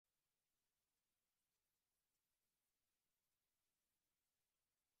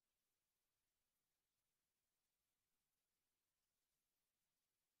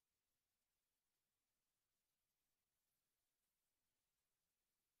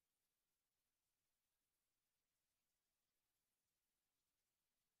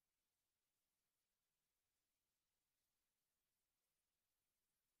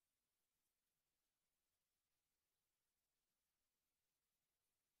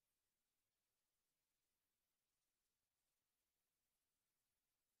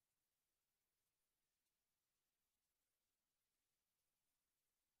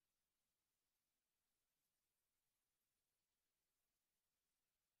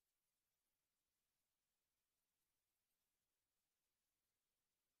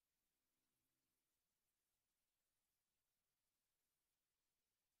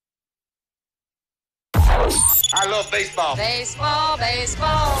I love baseball. Baseball,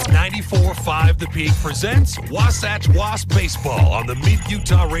 baseball. 94.5 The Peak presents Wasatch Wasp Baseball on the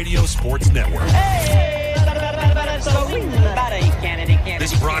Mid-Utah Radio Sports Network.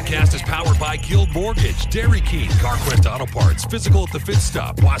 This broadcast is powered by Guild Mortgage, Dairy King, Carquest Auto Parts, Physical at the Fit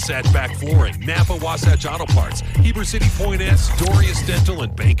Stop, Wasatch Back Flooring, Napa Wasatch Auto Parts, Heber City Point S, Dorius Dental,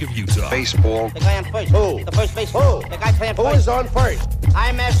 and Bank of Utah. Baseball. The guy on first. Who? The first base. Who? The guy playing Who first. is on first?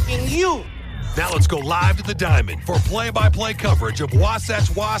 I'm asking you. Now let's go live to the Diamond for play-by-play coverage of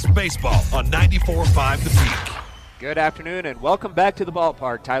Wasatch Wasp Baseball on 94.5 The Peak. Good afternoon and welcome back to the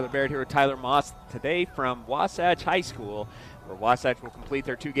ballpark. Tyler Barrett here with Tyler Moss today from Wasatch High School, where Wasatch will complete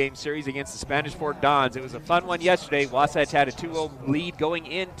their two-game series against the Spanish Fork Dons. It was a fun one yesterday. Wasatch had a 2-0 lead going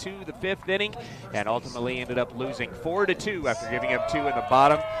into the fifth inning and ultimately ended up losing 4-2 after giving up two in the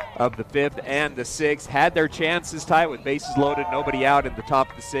bottom of the fifth and the sixth. Had their chances, Ty, with bases loaded, nobody out in the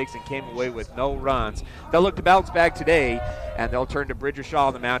top of the sixth, and came away with no runs. They'll look to bounce back today, and they'll turn to Bridger Shaw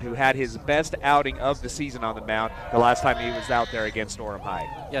on the mound, who had his best outing of the season on the mound the last time he was out there against Orem High.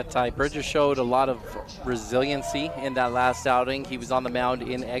 Yeah, Ty, Bridger showed a lot of resiliency in that last outing. He was on the mound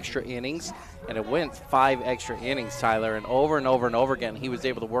in extra innings, and it went 5 extra innings, Tyler, and over and over and over again he was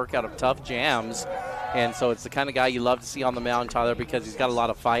able to work out of tough jams. And so it's the kind of guy you love to see on the mound, Tyler, because he's got a lot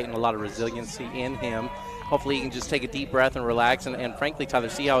of fight and a lot of resiliency in him. Hopefully he can just take a deep breath and relax, and frankly, Tyler,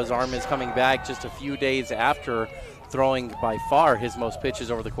 see how his arm is coming back just a few days after throwing by far his most pitches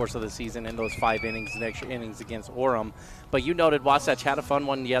over the course of the season in those 5 innings and extra innings against Orem. But you noted Wasatch had a fun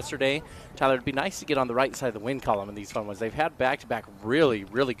one yesterday. Tyler, it'd be nice to get on the right side of the win column in these fun ones. They've had back-to-back really,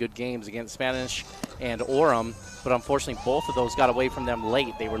 really good games against Spanish and Orem, but unfortunately both of those got away from them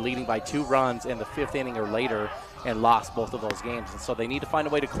late. They were leading by 2 runs in the 5th inning or later and lost both of those games. And so they need to find a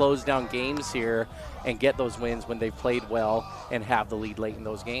way to close down games here and get those wins when they've played well and have the lead late in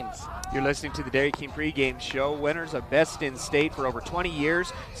those games. You're listening to the Dairy King pregame show. Winners of Best in State for over 20 years.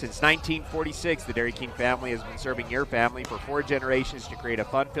 Since 1946, the Dairy King family has been serving your family for 4 generations to create a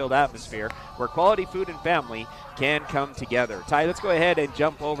fun-filled atmosphere where quality food and family can come together. Ty, let's go ahead and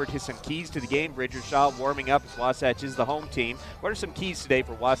jump over to some keys to the game. Bridger Shaw warming up as Wasatch is the home team. What are some keys today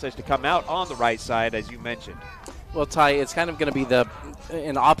for Wasatch to come out on the right side, as you mentioned? Well, Ty, it's kind of going to be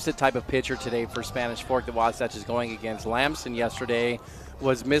an opposite type of pitcher today for Spanish Fork that Wasatch is going against. Lamson yesterday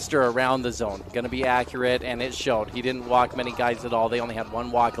was Mr. Around the Zone, going to be accurate, and it showed. He didn't walk many guys at all. They only had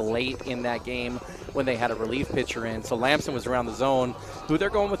 1 walk late in that game when they had a relief pitcher in. So Lamson was around the zone. Who they're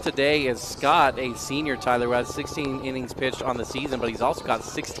going with today is Scott, a senior, Tyler, who has 16 innings pitched on the season, but he's also got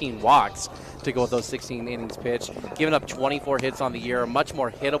 16 walks to go with those 16 innings pitched, giving up 24 hits on the year, a much more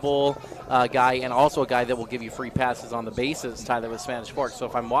hittable guy, and also a guy that will give you free passes on the bases, Tyler, with Spanish Fork. So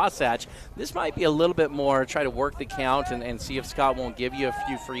if I'm Wasatch, this might be a little bit more try to work the count and see if Scott won't give you a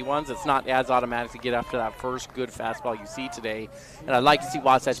few free ones. It's not as automatic to get after that first good fastball you see today. And I'd like to see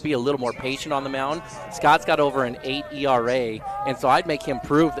Wasatch be a little more patient on the mound. Scott's got over an 8 ERA, and so I'd make him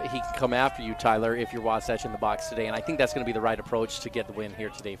prove that he can come after you, Tyler, if you're Wasatch in the box today. And I think that's going to be the right approach to get the win here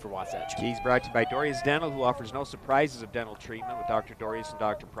today for Wasatch. Keys brought to you by Dorius Dental, who offers no surprises of dental treatment with Dr. Dorius and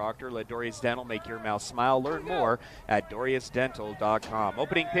Dr. Proctor. Let Dorius Dental make your mouth smile. Learn more at DoriusDental.com.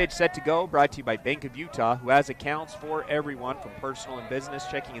 Opening pitch set to go, brought to you by Bank of Utah, who has accounts for everyone from personal and business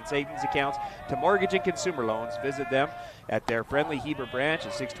checking and savings accounts to mortgage and consumer loans. Visit them at their friendly Heber branch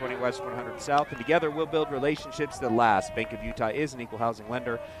at 620 West 100 South, and together we'll build relationships that last. Bank of Utah is an equal housing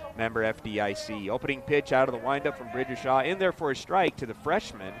lender, member FDIC. Opening pitch out of the windup from Bridger Shaw, in there for a strike to the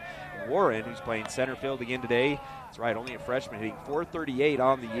freshman Warren, who's playing center field again today. That's right, only a freshman, hitting .438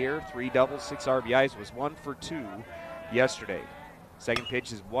 on the year, 3 doubles, 6 RBIs, was 1 for 2 yesterday. Second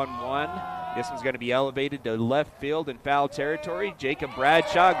pitch is 1-1. This one's going to be elevated to left field in foul territory. Jacob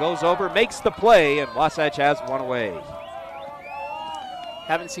Bradshaw goes over, makes the play, and Wasatch has one away.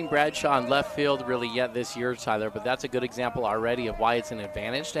 Haven't seen Bradshaw in left field really yet this year, Tyler, but that's a good example already of why it's an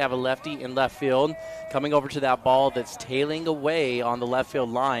advantage to have a lefty in left field. Coming over to that ball that's tailing away on the left field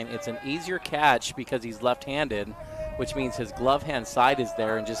line, it's an easier catch because he's left-handed, which means his glove hand side is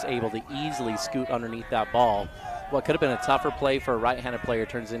there and just able to easily scoot underneath that ball. What could have been a tougher play for a right-handed player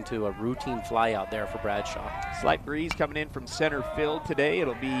turns into a routine fly out there for Bradshaw. Slight breeze coming in from center field today.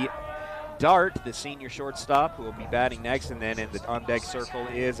 It'll be Dart, the senior shortstop, who will be batting next, and then in the on-deck circle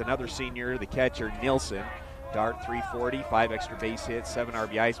is another senior, the catcher, Nilsson. Dart, 340, 5 extra base hits, 7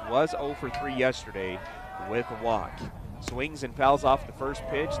 RBIs, was 0 for 3 yesterday with a walk. Swings and fouls off the first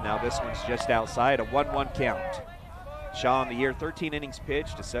pitch. Now this one's just outside, a 1-1 count. Shaw on the year, 13 innings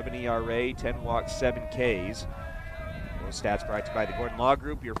pitched, a 7 ERA, 10 walks, 7 Ks. Those stats brought to you by the Gordon Law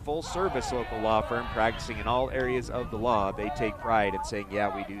Group, your full-service local law firm practicing in all areas of the law. They take pride in saying,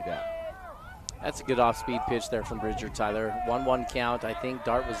 yeah, we do that. That's a good off-speed pitch there from Bridger, Tyler. 1-1 count. I think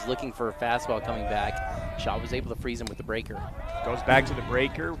Dart was looking for a fastball coming back. Shaw was able to freeze him with the breaker. Goes back to the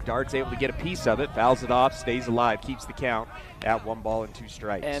breaker. Dart's able to get a piece of it, fouls it off, stays alive, keeps the count at 1-2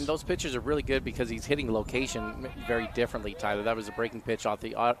 strikes. And those pitches are really good because he's hitting location very differently, Tyler. That was a breaking pitch off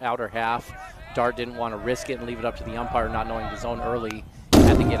the outer half. Dart didn't want to risk it and leave it up to the umpire, not knowing the zone early.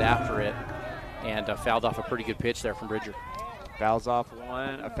 Had to get after it and fouled off a pretty good pitch there from Bridger. Fouls off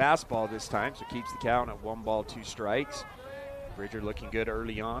a fastball this time, so keeps the count at 1-2 strikes. Bridger looking good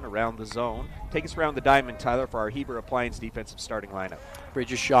early on around the zone. Take us around the diamond, Tyler, for our Heber Appliance defensive starting lineup.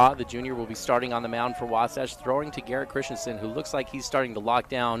 Bridger Shaw, the junior, will be starting on the mound for Wasatch, throwing to Garrett Christensen, who looks like he's starting to lock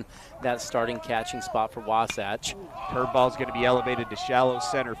down that starting catching spot for Wasatch. Curveball's going to be elevated to shallow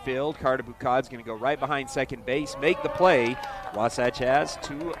center field. Carter Bucad's going to go right behind second base, make the play. Wasatch has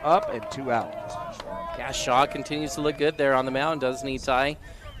 2 up and 2 out. Yeah, Shaw continues to look good there on the mound, doesn't he, Ty?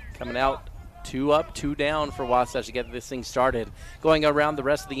 Coming out 2 up, 2 down for Wasatch to get this thing started. Going around the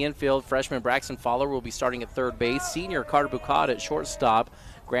rest of the infield, freshman Braxton Fowler will be starting at third base. Senior Carter Bucad at shortstop.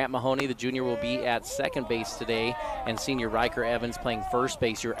 Grant Mahoney, the junior, will be at second base today. And senior Riker Evans playing first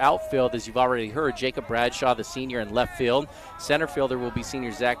base. Your outfield, as you've already heard, Jacob Bradshaw, the senior, in left field. Center fielder will be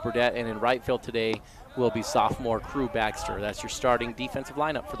senior Zach Burdett. And in right field today will be sophomore Crew Baxter. That's your starting defensive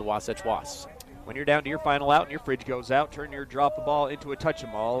lineup for the Wasatch Wasps. When you're down to your final out and your fridge goes out, turn your drop a ball into a touch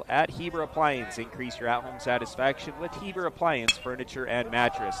 'em all at Heber Appliance. Increase your at-home satisfaction with Heber Appliance Furniture and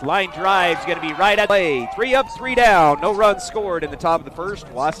Mattress. Line drive's going to be right at play. 3 up, 3 down. No runs scored in the top of the first.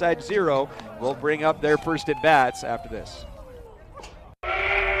 Wasatch 0 will bring up their first at-bats after this.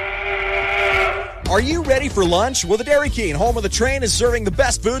 Are you ready for lunch? Well, the Dairy King, home of the train, is serving the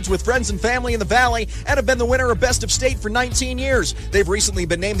best foods with friends and family in the Valley and have been the winner of Best of State for 19 years. They've recently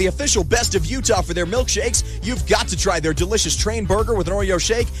been named the official Best of Utah for their milkshakes. You've got to try their delicious train burger with an Oreo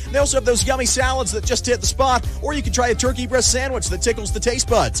shake. They also have those yummy salads that just hit the spot, or you can try a turkey breast sandwich that tickles the taste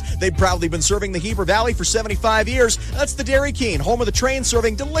buds. They've proudly been serving the Heber Valley for 75 years. That's the Dairy King, home of the train,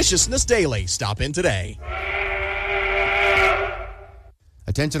 serving deliciousness daily. Stop in today.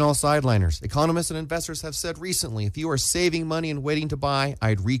 Attention all sideliners. Economists and investors have said recently, if you are saving money and waiting to buy,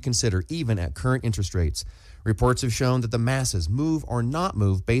 I'd reconsider even at current interest rates. Reports have shown that the masses move or not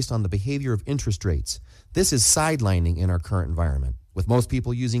move based on the behavior of interest rates. This is sidelining in our current environment. With most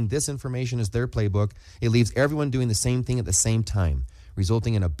people using this information as their playbook, it leaves everyone doing the same thing at the same time,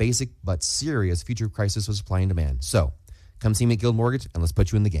 resulting in a basic but serious future crisis of supply and demand. So, come see me at Guild Mortgage and let's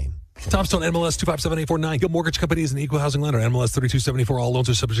put you in the game. Topstone NMLS 257849. Guild Mortgage Company is an equal housing lender. NMLS 3274. All loans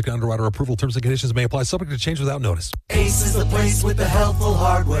are subject to underwriter approval. Terms and conditions may apply. Subject to change without notice. Ace is the place with the helpful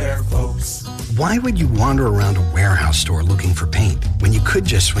hardware, folks. Why would you wander around a warehouse store looking for paint when you could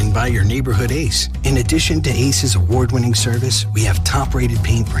just swing by your neighborhood Ace? In addition to Ace's award-winning service, we have top-rated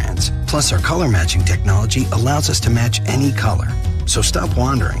paint brands. Plus, our color matching technology allows us to match any color. So stop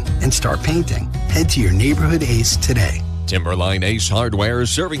wandering and start painting. Head to your neighborhood Ace today. Timberline Ace Hardware,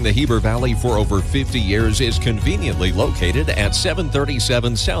 serving the Heber Valley for over 50 years, is conveniently located at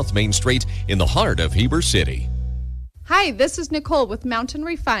 737 South Main Street in the heart of Heber City. Hi, this is Nicole with Mountain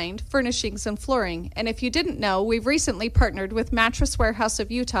Refined Furnishings and Flooring. And if you didn't know, we've recently partnered with Mattress Warehouse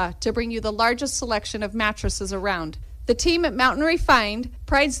of Utah to bring you the largest selection of mattresses around. The team at Mountain Refined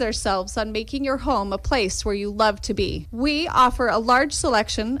prides themselves on making your home a place where you love to be. We offer a large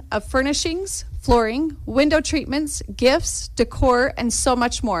selection of furnishings, flooring, window treatments, gifts, decor, and so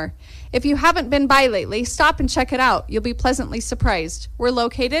much more. If you haven't been by lately, stop and check it out. You'll be pleasantly surprised. We're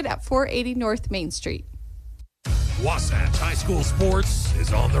located at 480 North Main Street. Wasatch High School Sports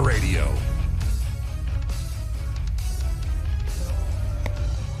is on the radio.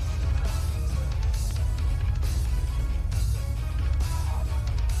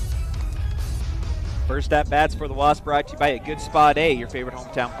 First at-bats for the Wasps brought to you by a Good Spa Day, your favorite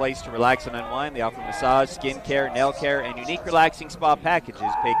hometown place to relax and unwind. They offer massage, skin care, nail care, and unique relaxing spa packages.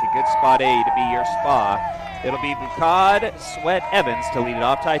 Pick a Good Spa Day to be your spa. It'll be Bucad, Sweat, Evans to lead it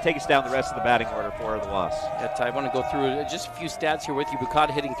off. Ty, take us down the rest of the batting order for the Wasps. Yeah, Ty, I want to go through just a few stats here with you.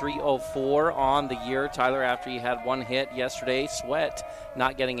 Bucad hitting .304 on the year. Tyler, after he had one hit yesterday. Sweat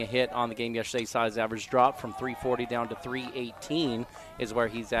not getting a hit on the game yesterday. Saw his average drop from .340 down to .318 is where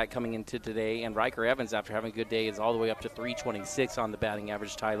he's at coming into today. And Riker Evans, after having a good day, is all the way up to .326 on the batting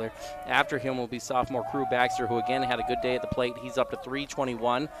average, Tyler. After him will be sophomore Crew Baxter, who again had a good day at the plate. He's up to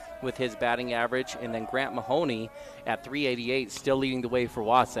 .321 with his batting average. And then Grant Mahoney at .388, still leading the way for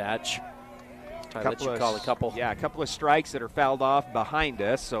Wasatch. Ty, let you call a couple. Yeah, a couple of strikes that are fouled off behind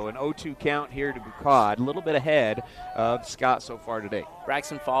us. So an 0-2 count here to Bucad, a little bit ahead of Scott so far today.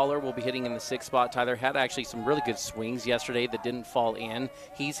 Braxton Fowler will be hitting in the 6th spot. Tyler had actually some really good swings yesterday that didn't fall in.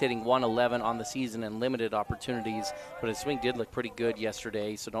 He's hitting 111 on the season in limited opportunities, but his swing did look pretty good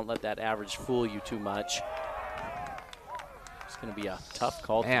yesterday, so don't let that average fool you too much. It's going to be a tough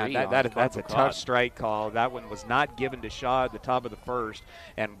call. Man, that's a tough strike call. That one was not given to Shaw at the top of the first,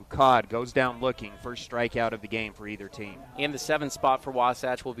 and Bucad goes down looking. First strikeout of the game for either team. In the 7th spot for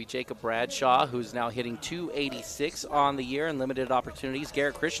Wasatch will be Jacob Bradshaw, who's now hitting 286 on the year in limited opportunities.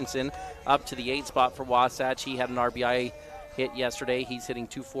 Garrett Christensen up to the 8th spot for Wasatch. He had an RBI hit yesterday. He's hitting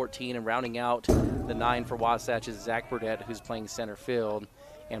 214, and rounding out the 9 for Wasatch is Zach Burdett, who's playing center field,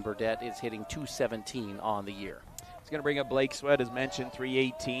 and Burdett is hitting 217 on the year. Going to bring up Blake Sweat, as mentioned,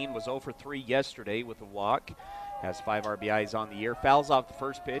 318, was 0 for 3 yesterday with a walk, has 5 RBIs on the year, fouls off the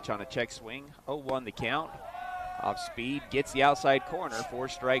first pitch on a check swing, 0-1 the count, off speed, gets the outside corner for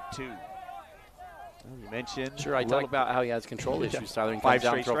strike 2. You mentioned. Sure, I talked about how he has control issues, Tyler, and comes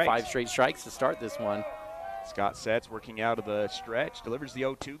down and throw 5 straight strikes to start this one. Scott sets, working out of the stretch, delivers the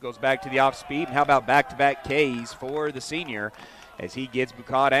 0-2, goes back to the off speed, and how about back-to-back Ks for the senior, as he gets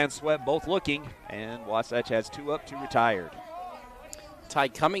Bucad and Sweat both looking, and Wasatch has 2 up, 2 retired. Ty,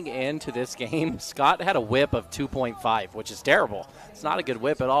 coming into this game, Scott had a whip of 2.5, which is terrible. It's not a good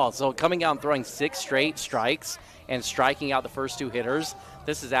whip at all. So coming out and throwing 6 straight strikes and striking out the first 2 hitters,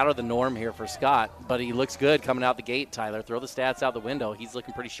 this is out of the norm here for Scott, but he looks good coming out the gate, Tyler. Throw the stats out the window. He's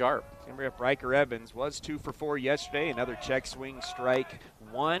looking pretty sharp. He's going to bring up Riker Evans. Was 2 for 4 yesterday. Another check swing strike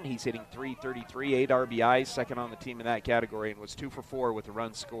 1. He's hitting 333, 8 RBIs, second on the team in that category, and was 2 for 4 with a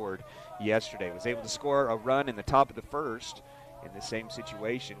run scored yesterday. Was able to score a run in the top of the first in the same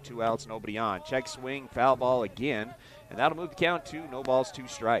situation. 2 outs, nobody on. Check swing, foul ball again, and that'll move the count to no balls, 2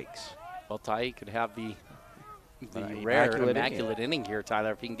 strikes. Well, Ty could have the rare immaculate inning here,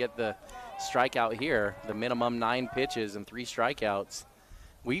 Tyler. If he can get the strikeout here, the minimum 9 pitches and 3 strikeouts.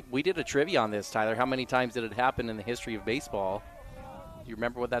 We did a trivia on this, Tyler. How many times did it happen in the history of baseball? Do you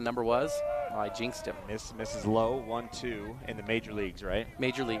remember what that number was? Oh, I jinxed him. Misses low, 1-2 in the major leagues, right?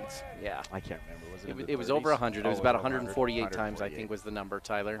 Major leagues, yeah. I can't remember. It was over 100. It was about 148 times, I think, was the number,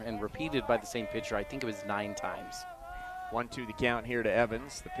 Tyler, and repeated by the same pitcher. I think it was 9 times. 1-2 the count here to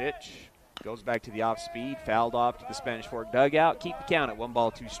Evans. The pitch goes back to the off speed, fouled off to the Spanish Fork dugout. Keep the count at 1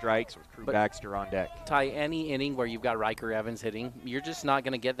 ball, 2 strikes with Crew Baxter on deck. Ty, any inning where you've got Riker Evans hitting, you're just not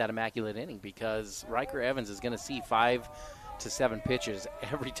going to get that immaculate inning because Riker Evans is going to see 5 to 7 pitches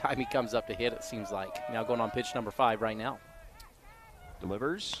every time he comes up to hit, it seems like. Now going on pitch number 5 right now.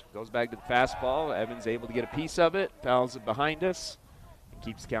 Delivers, goes back to the fastball. Evans able to get a piece of it, fouls it behind us, and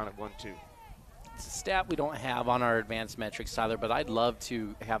keeps the count at 1-2. It's a stat we don't have on our advanced metrics, Tyler, but I'd love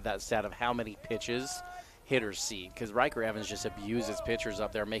to have that stat of how many pitches hitters see, because Riker Evans just abuses pitchers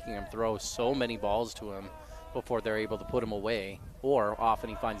up there, making them throw so many balls to him before they're able to put him away, or often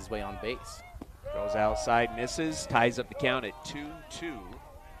he finds his way on base. Goes outside, misses, ties up the count at 2-2.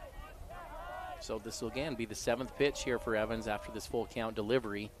 So this will again be the 7th pitch here for Evans after this full count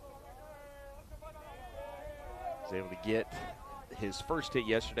delivery. Was able to get his first hit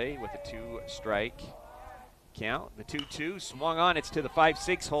yesterday with a 2-strike count. The 2-2 swung on. It's to the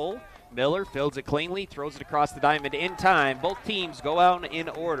 5-6 hole. Miller fields it cleanly, throws it across the diamond in time. Both teams go out in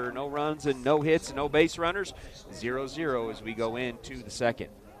order. No runs and no hits and no base runners. 0-0 as we go into the second.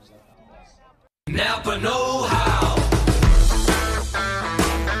 Napa know-how.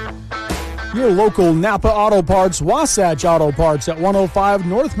 Your local Napa Auto Parts, Wasatch Auto Parts at 105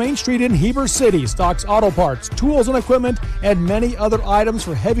 North Main Street in Heber City stocks auto parts, tools and equipment, and many other items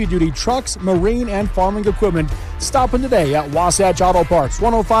for heavy-duty trucks, marine, and farming equipment. Stop in today at Wasatch Auto Parts,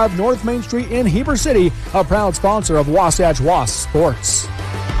 105 North Main Street in Heber City, a proud sponsor of Wasatch Wasp Sports.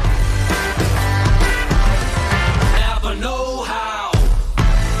 Napa know-how.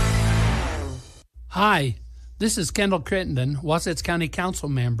 Hi, this is Kendall Crittenden, Wasatch County Council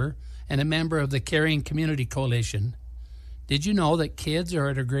member and a member of the Caring Community Coalition. Did you know that kids are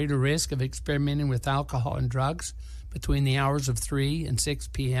at a greater risk of experimenting with alcohol and drugs between the hours of 3 and 6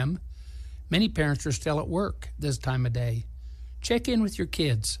 p.m.? Many parents are still at work this time of day. Check in with your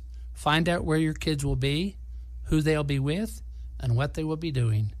kids. Find out where your kids will be, who they'll be with, and what they will be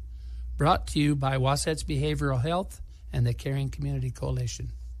doing. Brought to you by Wasatch Behavioral Health and the Caring Community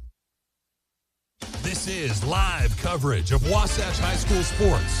Coalition. This is live coverage of Wasatch High School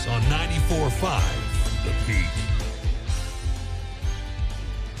sports on 94.5 The Peak.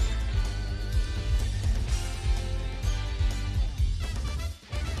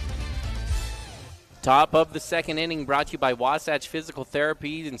 Top of the second inning brought to you by Wasatch Physical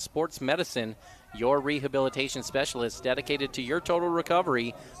Therapy and Sports Medicine. your rehabilitation specialist dedicated to your total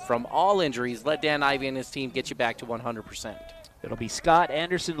recovery from all injuries. Let Dan Ivey and his team get you back to 100%. It'll be Scott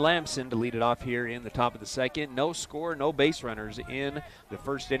Anderson Lamson to lead it off here in the top of the second. No score, no base runners in the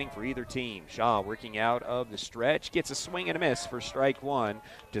first inning for either team. Shaw working out of the stretch, gets a swing and a miss for strike one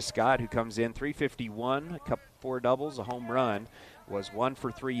to Scott, who comes in 351, a couple 4 doubles, a home run. Was 1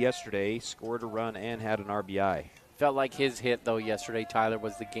 for 3 yesterday, scored a run and had an RBI. Felt like his hit, though, yesterday, Tyler,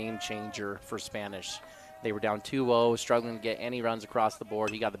 was the game changer for Spanish. They were down 2-0, struggling to get any runs across the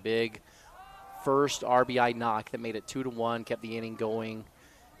board. He got the big first RBI knock that made it 2-1, kept the inning going,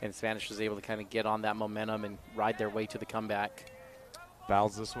 and Spanish was able to kind of get on that momentum and ride their way to the comeback.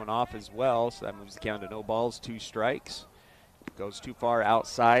 Fouls this one off as well, so that moves the count to no balls, 2 strikes. Goes too far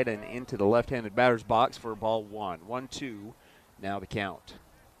outside and into the left-handed batter's box for ball 1. 1-2, now the count.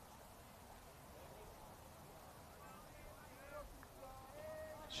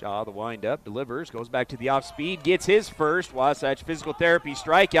 Shaw, the windup, delivers, goes back to the off-speed, gets his first. Wasatch physical therapy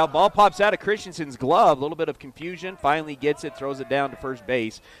strikeout. Ball pops out of Christensen's glove. A little bit of confusion. Finally gets it, throws it down to first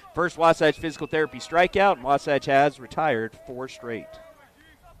base. First Wasatch physical therapy strikeout, and Wasatch has retired 4 straight.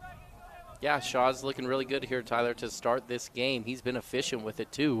 Yeah, Shaw's looking really good here, Tyler, to start this game. He's been efficient with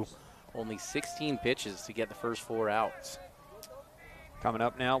it, too. Only 16 pitches to get the first 4 outs. Coming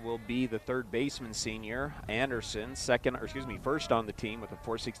up now will be the third baseman, senior Anderson, first on the team with a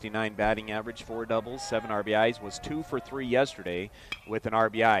 .469 batting average, 4 doubles, 7 RBIs, was 2 for 3 yesterday with an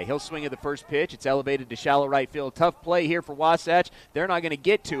RBI. He'll swing at the first pitch. It's elevated to shallow right field. Tough play here for Wasatch. They're not going to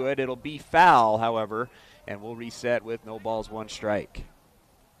get to it. It'll be foul, however, and we'll reset with no balls, 1 strike.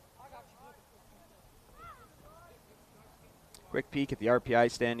 Quick peek at the RPI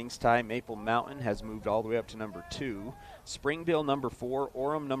standings tie. Maple Mountain has moved all the way up to number 2. Springville number 4,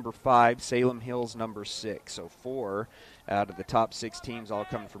 Orem number 5, Salem Hills number 6. So 4 out of the top 6 teams all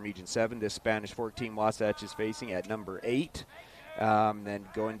coming from Region 7. This Spanish Fork team Wasatch is facing at number 8. Then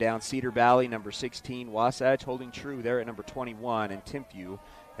going down Cedar Valley, number 16, Wasatch holding true there at number 21, and Timpview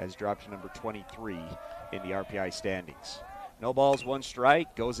has dropped to number 23 in the RPI standings. No balls, 1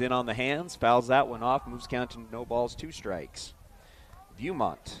 strike, goes in on the hands, fouls that one off, moves count to no balls, 2 strikes.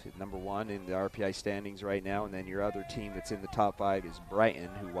 Viewmont, number 1 in the RPI standings right now, and then your other team that's in the top 5 is Brighton,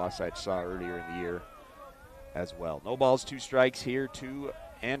 who Wasatch saw earlier in the year as well. No balls, 2 strikes here to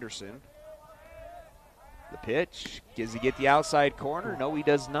Anderson. The pitch, does he get the outside corner? No, he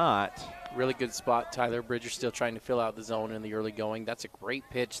does not. Really good spot, Tyler. Bridger still trying to fill out the zone in the early going. That's a great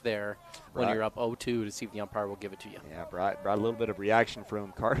pitch there when you're up 0-2 to see if the umpire will give it to you. Yeah, brought a little bit of reaction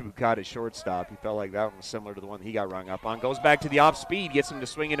from Carter, who caught his shortstop. He felt like that one was similar to the one he got rung up on. Goes back to the off speed, gets him to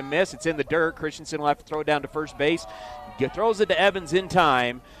swing and a miss. It's in the dirt. Christensen will have to throw it down to first base. Throws it to Evans in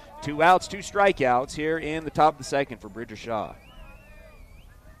time. 2 outs, 2 strikeouts here in the top of the second for Bridger Shaw.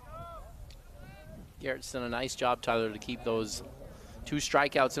 Garrett's done a nice job, Tyler, to keep those 2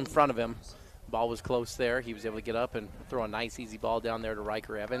 strikeouts in front of him. Ball was close there. He was able to get up and throw a nice, easy ball down there to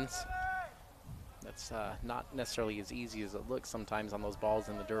Riker Evans. That's not necessarily as easy as it looks sometimes on those balls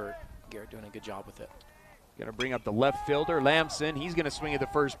in the dirt. Garrett doing a good job with it. Going to bring up the left fielder, Lamson. He's going to swing at the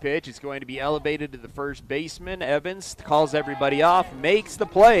first pitch. It's going to be elevated to the first baseman. Evans calls everybody off, makes the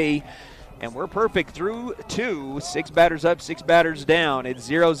play, and we're perfect through 2. 6 batters up, 6 batters down. It's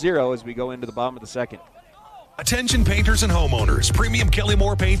 0-0 as we go into the bottom of the second. Attention painters and homeowners. Premium Kelly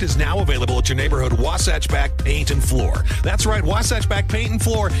Moore paint is now available at your neighborhood Wasatch Back Paint and Floor. That's right, Wasatch Back Paint and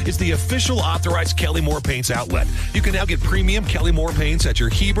Floor is the official authorized Kelly Moore Paints outlet. You can now get premium Kelly Moore paints at your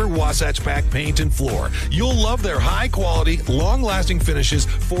Heber Wasatch Back Paint and Floor. You'll love their high quality, long-lasting finishes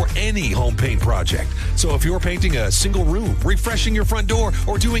for any home paint project. So if you're painting a single room, refreshing your front door,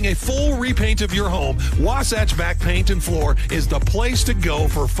 or doing a full repaint of your home, Wasatch Back Paint and Floor is the place to go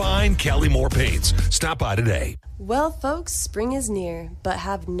for fine Kelly Moore paints. Stop by today. Well, folks, spring is near, but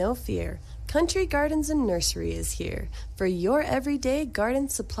have no fear. Country Gardens and Nursery is here for your everyday garden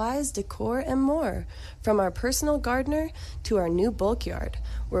supplies, decor, and more. From our personal gardener to our new bulk yard,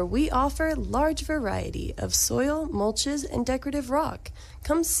 where we offer large variety of soil, mulches, and decorative rock.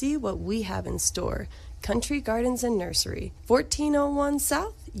 Come see what we have in store. Country Gardens and Nursery, 1401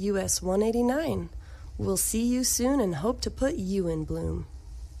 South, US 189. We'll see you soon and hope to put you in bloom.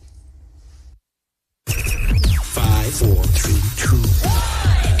 5, 4, 3, 2, 1.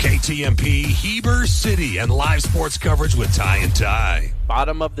 KTMP, Heber City, and live sports coverage with Ty and Ty.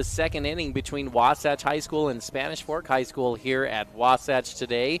 Bottom of the second inning between Wasatch High School and Spanish Fork High School here at Wasatch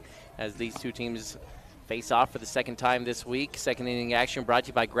today, as these 2 teams Face off for the second time this week. Second inning action brought to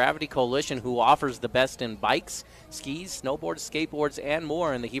you by Gravity Coalition, who offers the best in bikes, skis, snowboards, skateboards, and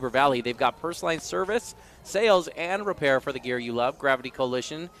more in the Heber Valley. They've got personalized service, sales, and repair for the gear you love. Gravity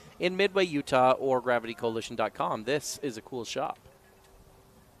Coalition in Midway, Utah, or gravitycoalition.com. This is a cool shop.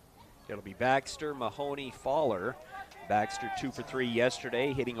 It'll be Baxter, Mahoney, Faller. Baxter 2 for 3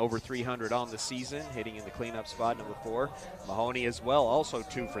 yesterday, hitting over 300 on the season, hitting in the cleanup spot, number 4. Mahoney as well, also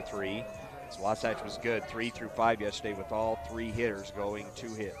 2 for 3. Wasatch was good 3 through 5 yesterday with all 3 hitters going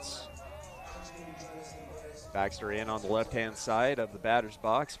 2 hits. Baxter in on the left-hand side of the batter's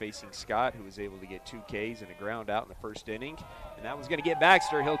box facing Scott, who was able to get 2 Ks and a ground out in the first inning. And that was going to get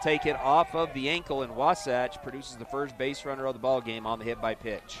Baxter. He'll take it off of the ankle, and Wasatch produces the first base runner of the ball game on the hit by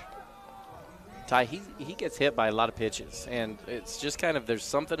pitch. Ty, he gets hit by a lot of pitches, and it's just kind of, there's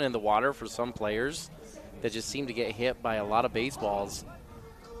something in the water for some players that just seem to get hit by a lot of baseballs.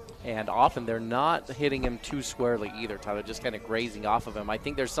 And often they're not hitting him too squarely either, Tyler, just kind of grazing off of him. I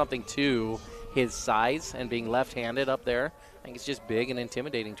think there's something to his size and being left-handed up there. I think it's just big and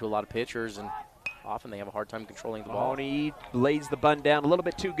intimidating to a lot of pitchers, and often they have a hard time controlling the ball. Mahoney lays the bunt down a little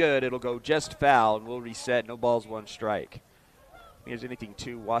bit too good. It'll go just foul, and we'll reset. No balls, 1 strike. Here's anything,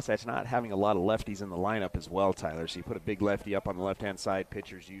 too. Wasatch not having a lot of lefties in the lineup as well, Tyler. So you put a big lefty up on the left-hand side.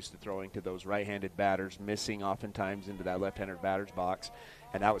 Pitchers used to throwing to those right-handed batters, missing oftentimes into that left-handed batter's box.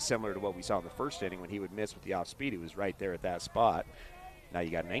 And that was similar to what we saw in the first inning when he would miss with the off-speed. He was right there at that spot. Now you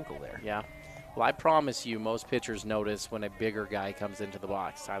got an ankle there. Yeah. Well, I promise you most pitchers notice when a bigger guy comes into the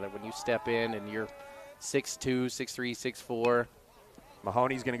box, Tyler. When you step in and you're 6'2", 6'3", 6'4",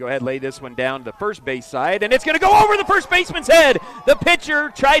 Mahoney's going to go ahead and lay this one down to the first base side, and it's going to go over the first baseman's head. The pitcher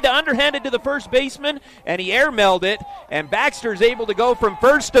tried to underhand it to the first baseman, and he airmailed it, and Baxter's able to go from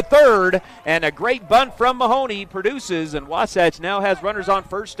first to third, and a great bunt from Mahoney produces, and Wasatch now has runners on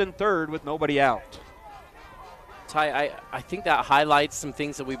first and third with nobody out. Ty, I think that highlights some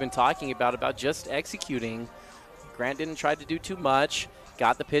things that we've been talking about just executing. Grant didn't try to do too much.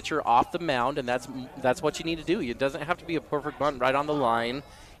 Got the pitcher off the mound, and that's what you need to do. It doesn't have to be a perfect bunt right on the line.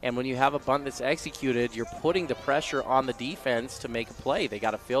 And when you have a bunt that's executed, you're putting the pressure on the defense to make a play. They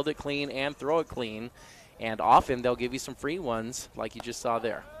got to field it clean and throw it clean. And often they'll give you some free ones like you just saw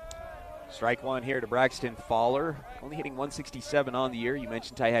there. Strike 1 here to Braxton Faller, only hitting 167 on the year. You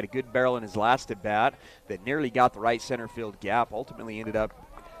mentioned Ty had a good barrel in his last at-bat that nearly got the right center field gap, ultimately ended up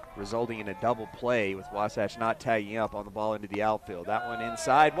resulting in a double play with Wasatch not tagging up on the ball into the outfield. That one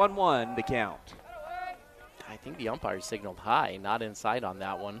inside, 1-1 to count. I think the umpire signaled high, not inside on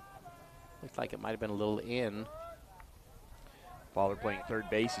that one. Looked like it might have been a little in. Faller playing third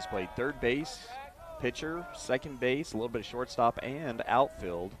base. He's played third base, pitcher, second base, a little bit of shortstop, and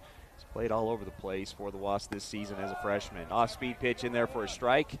outfield. He's played all over the place for the Wasps this season as a freshman. Off-speed pitch in there for a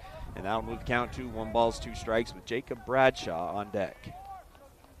strike, and that'll move the count to 1 ball, 2 strikes with Jacob Bradshaw on deck.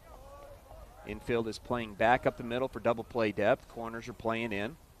 Infield is playing back up the middle for double play depth. Corners are playing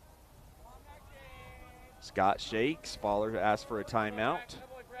in. Scott shakes. Faller asks for a timeout.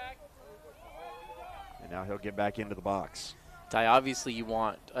 And now he'll get back into the box. Ty, obviously you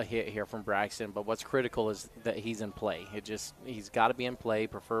want a hit here from Braxton, but what's critical is that he's in play. He's got to be in play,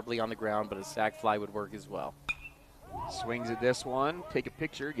 preferably on the ground, but a sac fly would work as well. Swings at this one. Take a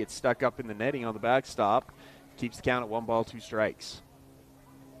picture. Gets stuck up in the netting on the backstop. Keeps the count at 1 ball, 2 strikes.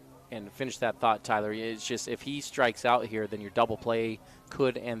 And to finish that thought, Tyler, it's just if he strikes out here, then your double play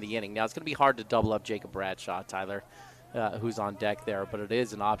could end the inning. Now, it's going to be hard to double up Jacob Bradshaw, Tyler, who's on deck there, but it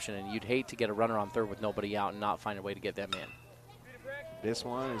is an option, and you'd hate to get a runner on third with nobody out and not find a way to get them in. This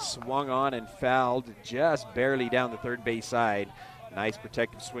one is swung on and fouled just barely down the third base side. Nice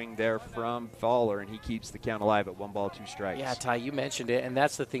protective swing there from Faller, and he keeps the count alive at 1 ball, 2 strikes. Yeah, Ty, you mentioned it, and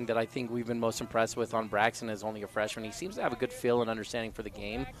that's the thing that I think we've been most impressed with on Braxton as only a freshman. He seems to have a good feel and understanding for the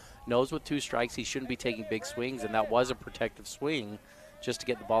game, knows with 2 strikes he shouldn't be taking big swings, and that was a protective swing just to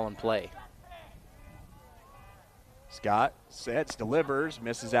get the ball in play. Scott sets, delivers,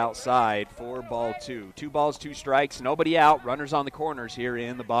 misses outside, 4 ball 2. 2 balls, 2 strikes, nobody out. Runners on the corners here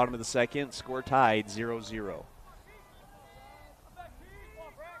in the bottom of the second. Score tied 0-0.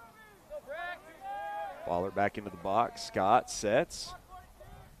 Faller back into the box. Scott sets,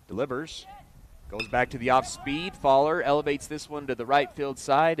 delivers, goes back to the off speed. Faller elevates this one to the right field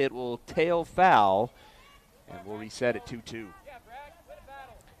side. It will tail foul, and we'll reset at 2-2.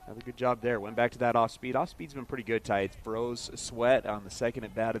 Another good job there. Went back to that off speed. Off speed's been pretty good, Ty. It froze Sweat on the second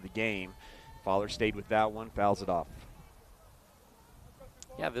at bat of the game. Faller stayed with that one, fouls it off.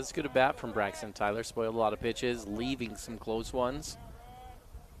 Yeah, this is good at bat from Braxton, Tyler. Spoiled a lot of pitches, leaving some close ones.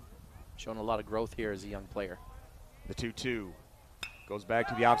 Showing a lot of growth here as a young player. The 2-2 Goes back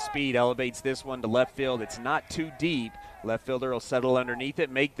to the off speed, elevates this one to left field. It's not too deep. Left fielder will settle underneath it,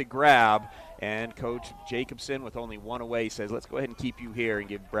 make the grab, and Coach Jacobson, with only one away, says, let's go ahead and keep you here and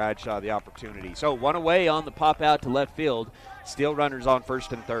give Bradshaw the opportunity. So one away on the pop out to left field. Still runners on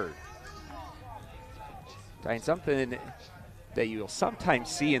first and third. And something that you'll sometimes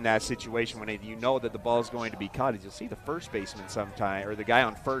see in that situation when you know that the ball is going to be caught is you'll see the first baseman sometime, or the guy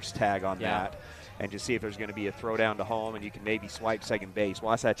on first tag on that, and just see if there's going to be a throw down to home, and you can maybe swipe second base.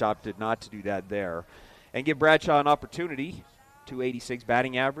 Wasatch opted not to do that there. And give Bradshaw an opportunity. 286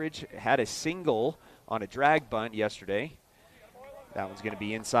 batting average. Had a single on a drag bunt yesterday. That one's going to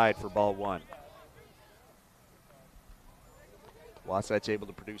be inside for ball one. Wasatch able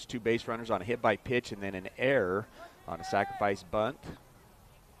to produce 2 base runners on a hit by pitch and then an error on a sacrifice bunt.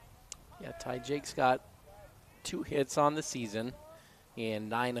 Yeah, Ty Jake's got 2 hits on the season and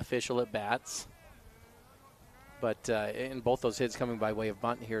 9 official at-bats. But in both those hits coming by way of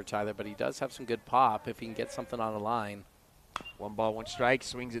bunt here, Tyler, but he does have some good pop if he can get something on the line. 1 ball, 1 strike.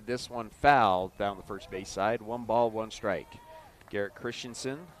 Swings at this one foul down the first base side. 1 ball, 1 strike. Garrett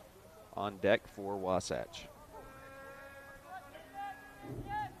Christensen on deck for Wasatch.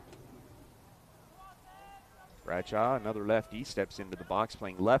 Bradshaw, another lefty, steps into the box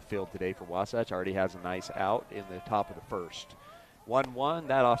playing left field today for Wasatch. Already has a nice out in the top of the first. 1-1,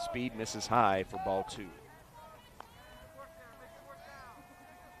 that off speed misses high for ball 2.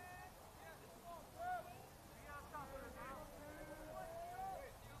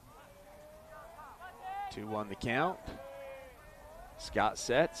 Two on the count. Scott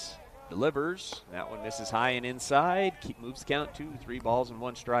sets, delivers. That one misses high and inside. Moves the count to 3 balls and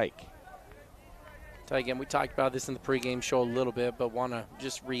 1 strike. Again, we talked about this in the pregame show a little bit, but want to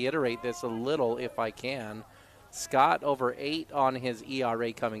just reiterate this a little if I can. Scott over 8 on his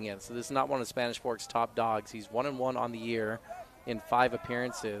ERA coming in. So this is not one of Spanish Fork's top dogs. He's 1-1 on the year in 5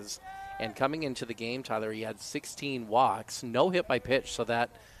 appearances. And coming into the game, Tyler, he had 16 walks, no hit by pitch. So that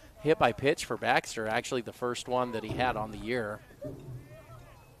hit by pitch for Baxter, actually the first one that he had on the year.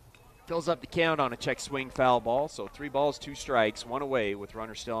 Fills up the count on a check swing foul ball. So 3 balls, 2 strikes, 1 away with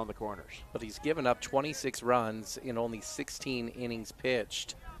runners still on the corners. But he's given up 26 runs in only 16 innings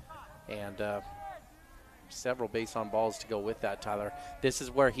pitched. And several base on balls to go with that, Tyler. This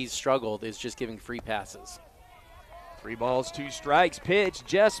is where he's struggled, is just giving free passes. 3 balls, 2 strikes. Pitch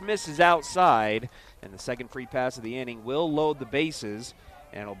just misses outside. And the second free pass of the inning will load the bases.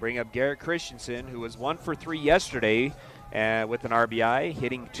 And it'll bring up Garrett Christensen, who was 1 for 3 yesterday with an RBI,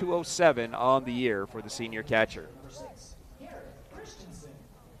 hitting .207 on the year for the senior catcher.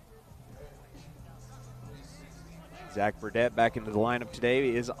 Zach Burdett back into the lineup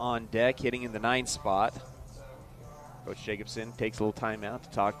today, is on deck, hitting in the 9th spot. Coach Jacobson takes a little time out to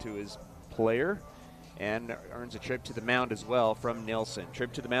talk to his player and earns a trip to the mound as well from Nilsson.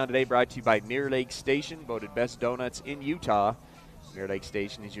 Trip to the mound today brought to you by Mirror Lake Station, voted best donuts in Utah. Mirror Lake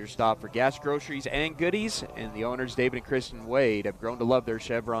Station is your stop for gas, groceries, and goodies, and the owners, David and Kristen Wade, have grown to love their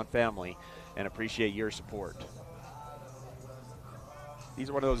Chevron family and appreciate your support. These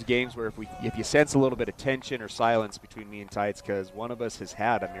are one of those games where if you sense a little bit of tension or silence between me and Ty, it's because one of us has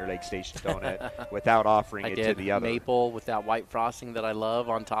had a Mirror Lake Station donut without offering it to the other. Maple with that white frosting that I love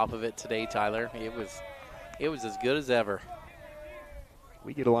on top of it today, Tyler. It was as good as ever.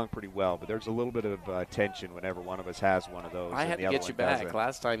 We get along pretty well, but there's a little bit of tension whenever one of us has one of those. I had to get you back.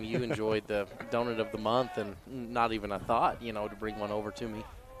 Last time you enjoyed the donut of the month, and not even a thought, to bring one over to me.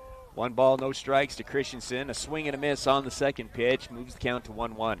 1 ball, no strikes to Christensen. A swing and a miss on the second pitch. Moves the count to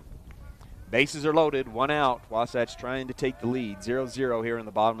 1-1. Bases are loaded. 1 out. Wasatch trying to take the lead. 0-0 here in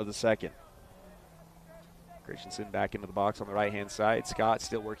the bottom of the second. Christensen back into the box on the right-hand side. Scott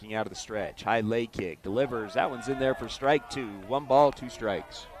still working out of the stretch. High leg kick. Delivers. That one's in there for strike 2. 1 ball, 2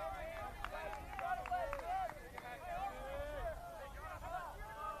 strikes.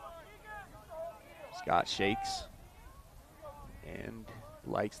 Scott shakes and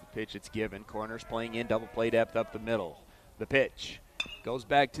likes the pitch it's given. Corners playing in, double play depth up the middle. The pitch goes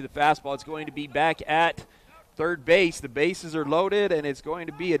back to the fastball. It's going to be back at third base. The bases are loaded, and it's going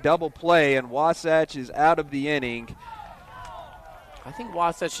to be a double play, and Wasatch is out of the inning. I think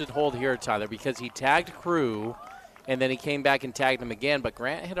Wasatch should hold here, Tyler, because he tagged Crew, and then he came back and tagged him again, but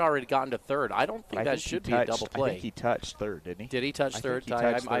Grant had already gotten to third. I don't think that should be a double play. I think he touched third, didn't he? Did he touch third?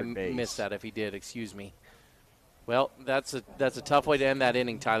 I missed that if he did. Excuse me. Well, that's a tough way to end that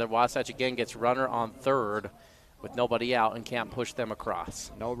inning, Tyler. Wasatch again gets runner on third with nobody out and can't push them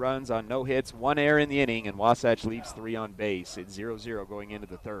across. No runs on no hits, 1 error in the inning, and Wasatch leaves 3 on base. It's 0-0 going into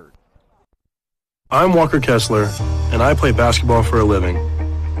the third. I'm Walker Kessler, and I play basketball for a living.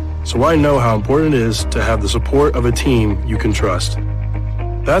 so I know how important it is to have the support of a team you can trust.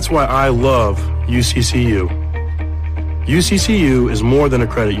 That's why I love UCCU. UCCU is more than a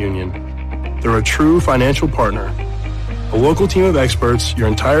credit union. They're a true financial partner, a local team of experts your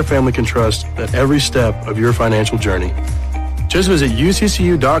entire family can trust at every step of your financial journey. Just visit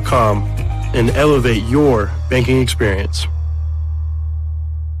uccu.com and elevate your banking experience.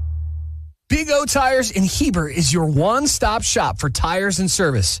 Big O Tires in Heber is your one-stop shop for tires and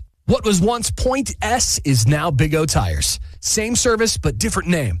service. What was once Point S is now Big O Tires. Same service, but different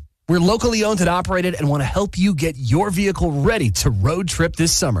name. We're locally owned and operated and want to help you get your vehicle ready to road trip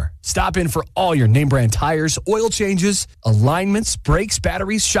this summer. Stop in for all your name brand tires, oil changes, alignments, brakes,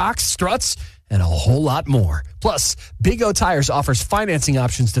 batteries, shocks, struts, and a whole lot more. Plus, Big O Tires offers financing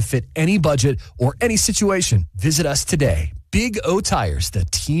options to fit any budget or any situation. Visit us today. Big O Tires, the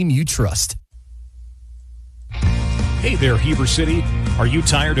team you trust. Hey there, Heber City. Are you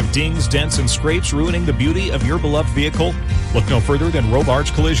tired of dings, dents, and scrapes ruining the beauty of your beloved vehicle? Look no further than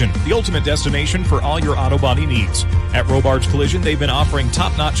Robards Collision, the ultimate destination for all your auto body needs. At Robards Collision, they've been offering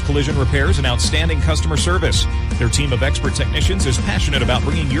top-notch collision repairs and outstanding customer service. Their team of expert technicians is passionate about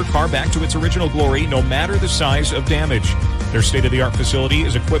bringing your car back to its original glory, no matter the size of damage. Their state-of-the-art facility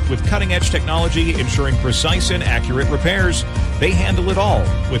is equipped with cutting-edge technology, ensuring precise and accurate repairs. They handle it all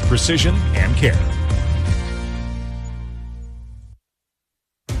with precision and care.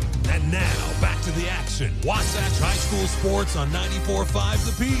 Now, back to the action. Wasatch High School Sports on 94.5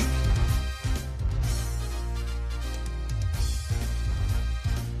 The Peak.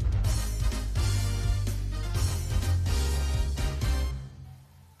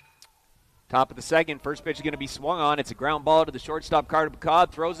 Top of the second, first pitch is going to be swung on. It's a ground ball to the shortstop, Carter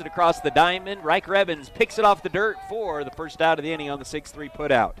Bacad, throws it across the diamond. Riker Evans picks it off the dirt for the first out of the inning on the 6-3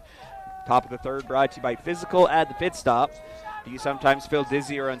 putout. Top of the third, brought to you by Physical at the Pit Stop. Do you sometimes feel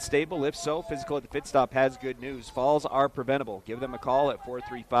dizzy or unstable? If so, Physical at the Pit Stop has good news. Falls are preventable. Give them a call at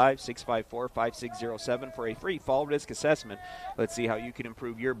 435-654-5607 for a free fall risk assessment. Let's see how you can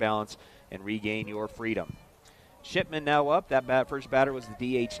improve your balance and regain your freedom. Shipman now up. That first batter was the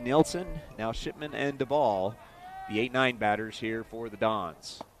D.H. Nielsen. Now Shipman and Duvall, the 8-9 batters here for the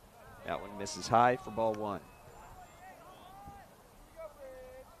Dons. That one misses high for ball one.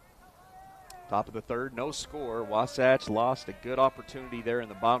 Top of the third, no score. Wasatch lost a good opportunity there in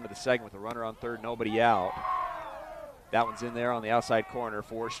the bottom of the second with a runner on third, nobody out. That one's in there on the outside corner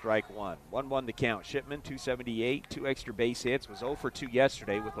for strike one. 1-1 to count. Shipman, 278, 2 extra base hits, was 0 for 2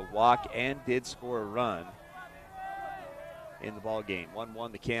 yesterday with a walk and did score a run in the ball game.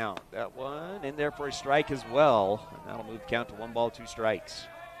 1-1 to count. That one in there for a strike as well. And that'll move the count to 1 ball, 2 strikes.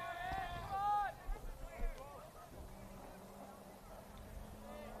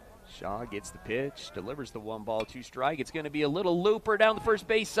 Shaw gets the pitch, delivers the 1 ball, 2 strike. It's going to be a little looper down the first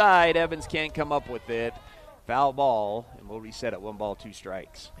base side. Evans can't come up with it. Foul ball, and we'll reset at 1 ball, 2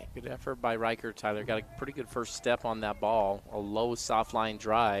 strikes. Good effort by Riker, Tyler. Got a pretty good first step on that ball. A low soft line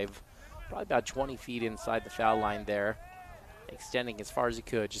drive, probably about 20 feet inside the foul line there. Extending as far as he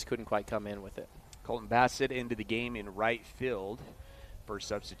could, just couldn't quite come in with it. Colton Bassett into the game in right field. First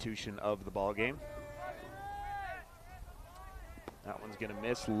substitution of the ball game. That one's going to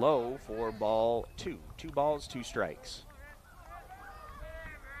miss low for ball 2. 2 balls, 2 strikes.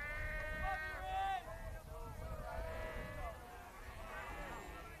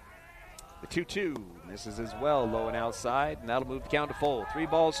 The 2-2 misses as well, low and outside, and that'll move the count to full. 3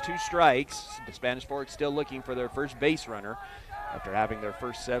 balls, 2 strikes. The Spanish Forks still looking for their first base runner after having their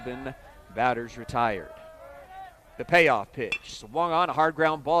first 7 batters retired. The payoff pitch. Swung on, a hard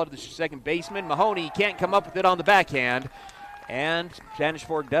ground ball to the second baseman. Mahoney can't come up with it on the backhand. And Spanish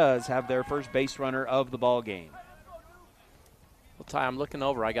Fork does have their first base runner of the ball game. Well, Ty, I'm looking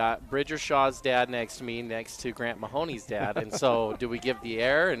over. I got Bridger Shaw's dad next to me, next to Grant Mahoney's dad. And so do we give the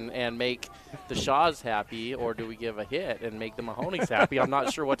air and make the Shaws happy, or do we give a hit and make the Mahoneys happy? I'm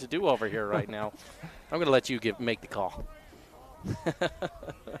not sure what to do over here right now. I'm going to let you make the call.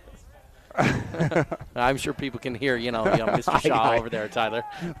 I'm sure people can hear, Mr. Shaw over there, Tyler.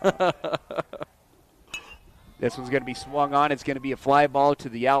 This one's going to be swung on. It's going to be a fly ball to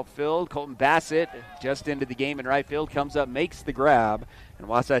the outfield. Colton Bassett just into the game in right field, comes up, makes the grab, and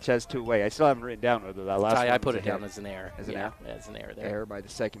Wasatch has 2 away. I still haven't written down whether that last one I put it down as an error. As an error? As an error there. Error by the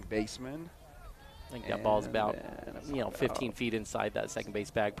second baseman. I think that ball's about 15 feet inside that second base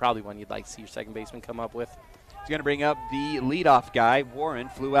bag. Probably one you'd like to see your second baseman come up with. He's going to bring up the leadoff guy. Warren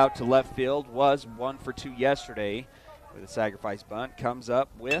flew out to left field, was 1 for 2 yesterday with a sacrifice bunt. Comes up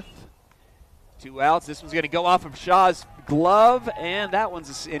with 2 outs. This one's going to go off of Shaw's glove, and that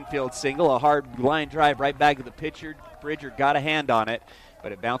one's an infield single. A hard line drive right back to the pitcher. Bridger got a hand on it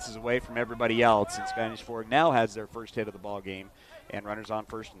but it bounces away from everybody else, and Spanish Fork now has their first hit of the ball game, and runners on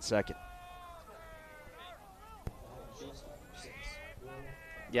first and second.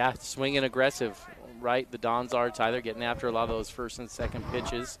 Yeah, swinging aggressive, right? The Dons are, Tyler, getting after a lot of those first and second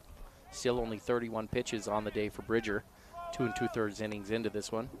pitches. Still only 31 pitches on the day for Bridger. 2 2/3 innings into this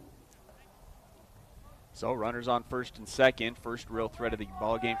one. So runners on first and second. First real threat of the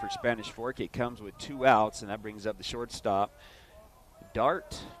ball game for Spanish Fork. It comes with 2 outs, and that brings up the shortstop.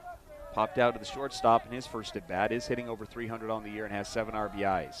 Dart popped out to the shortstop in his first at bat. Is hitting over 300 on the year and has 7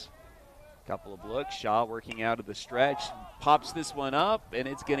 RBIs. Couple of looks. Shaw working out of the stretch. Pops this one up, and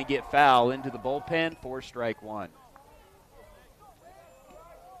it's going to get foul into the bullpen for strike 1.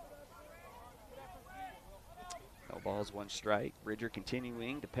 No balls, 1 strike. Bridger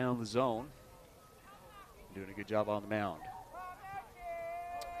continuing to pound the zone. Doing a good job on the mound.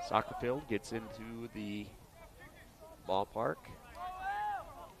 Soccer field gets into the ballpark.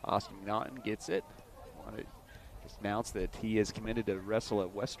 Austin McNaughton gets it. Wanted to announce that he is committed to wrestle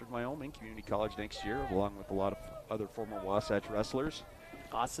at Western Wyoming Community College next year, along with a lot of other former Wasatch wrestlers.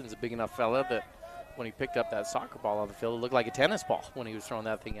 Austin's a big enough fella that when he picked up that soccer ball on the field, it looked like a tennis ball when he was throwing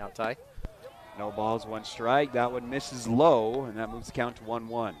that thing out, Ty. No balls, 1 strike. That one misses low, and that moves the count to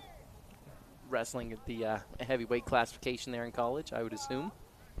 1-1. Wrestling at the heavyweight classification there in college, I would assume.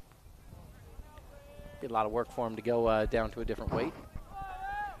 Be a lot of work for him to go down to a different weight.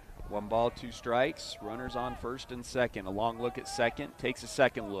 1 ball, 2 strikes. Runners on first and second. A long look at second. Takes a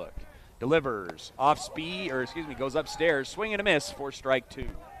second look. Delivers. Off speed, goes upstairs. Swing and a miss for strike 2.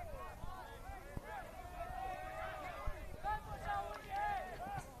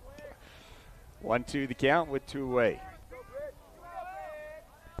 One, 2 the count with 2 away.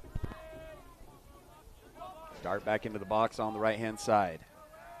 Dart back into the box on the right-hand side.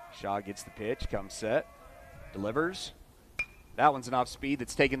 Shaw gets the pitch, comes set, delivers. That one's an off-speed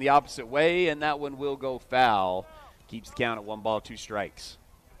that's taken the opposite way, and that one will go foul. Keeps the count at 1 ball, 2 strikes.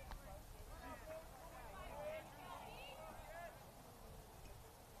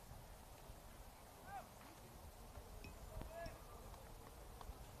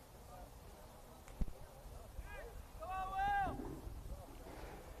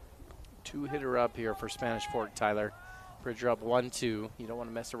 Two-hitter up here for Spanish Fork, Tyler. Bridger up 1-2. You don't want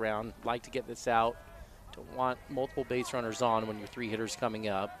to mess around. Like to get this out. Don't want multiple base runners on when your 3 hitters coming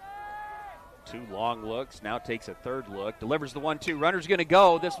up. 2 long looks. Now takes a third look. Delivers the 1-2. Runner's going to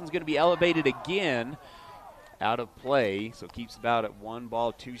go. This one's going to be elevated again. Out of play. So keeps about at 1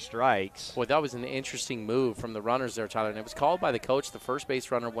 ball, 2 strikes. Boy, that was an interesting move from the runners there, Tyler. And it was called by the coach. The first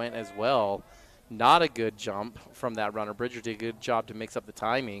base runner went as well. Not a good jump from that runner. Bridger did a good job to mix up the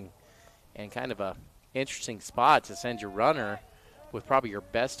timing. And kind of a interesting spot to send your runner with probably your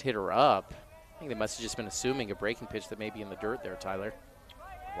best hitter up. I think they must have just been assuming a breaking pitch that may be in the dirt there, Tyler.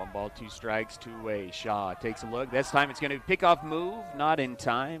 1 ball, 2 strikes, 2 away. Shaw takes a look. This time it's going to be pick-off move, not in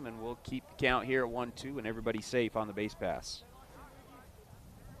time, and we'll keep the count here at 1-2 and everybody safe on the base pass.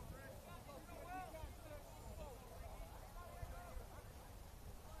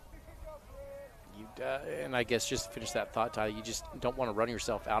 And I guess just to finish that thought, Tyler, you just don't want to run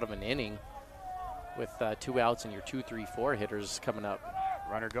yourself out of an inning with 2 outs and your 2, 3, 4 hitters coming up.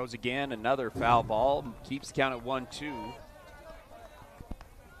 Runner goes again, another foul ball. Keeps the count at 1-2.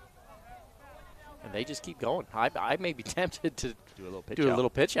 And they just keep going. I may be tempted to do a little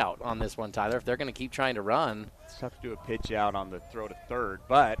pitch out on this one, Tyler, if they're going to keep trying to run. It's tough to do a pitch out on the throw to third,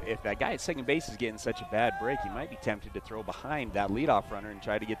 but if that guy at second base is getting such a bad break, he might be tempted to throw behind that leadoff runner and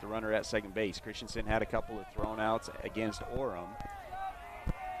try to get the runner at second base. Christensen had a couple of thrown outs against Orem.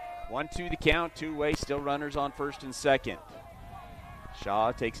 1-2 the count, 2 away, still runners on first and second.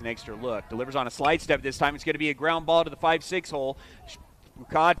 Shaw takes an extra look, delivers on a slide step. This time it's going to be a ground ball to the 5-6 hole.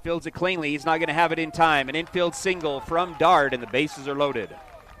 Bucad fields it cleanly. He's not going to have it in time. An infield single from Dart, and the bases are loaded.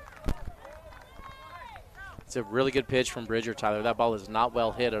 It's a really good pitch from Bridger, Tyler. That ball is not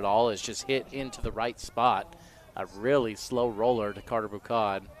well hit at all. It's just hit into the right spot. A really slow roller to Carter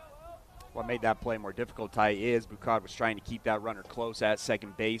Bucad. What made that play more difficult, Ty, is Bucad was trying to keep that runner close at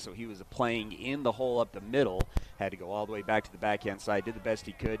second base, so he was playing in the hole up the middle. Had to go all the way back to the backhand side. Did the best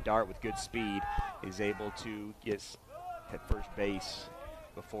he could. Dart, with good speed, is able to get at first base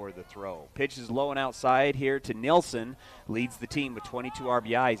before the throw. Pitch is low and outside here to Nilsson. Leads the team with 22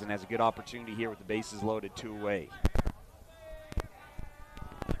 RBIs and has a good opportunity here with the bases loaded, 2 away.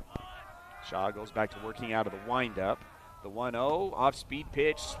 Shaw goes back to working out of the windup. The 1-0 off-speed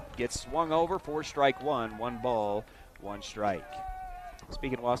pitch gets swung over for strike 1. 1 ball, 1 strike.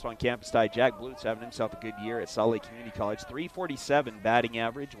 Speaking of Wausau campus, Jack Blutz having himself a good year at Salt Lake Community College. .347 batting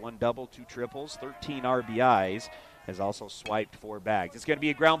average, 1 double, 2 triples, 13 RBIs. has also swiped 4 bags. It's going to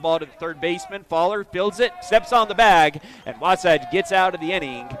be a ground ball to the third baseman. Fowler fields it, steps on the bag, and Wasatch gets out of the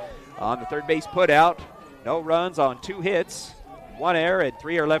inning on the third base putout. No runs on 2 hits, 1 error, and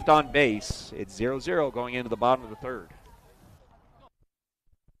 3 are left on base. It's 0-0 going into the bottom of the third.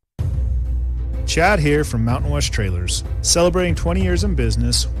 Chad here from Mountain West Trailers. Celebrating 20 years in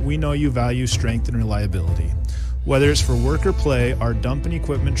business, we know you value strength and reliability. Whether it's for work or play, our dump and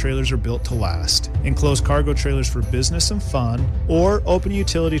equipment trailers are built to last. Enclosed cargo trailers for business and fun, or open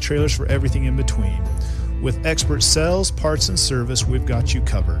utility trailers for everything in between. With expert sales, parts, and service, we've got you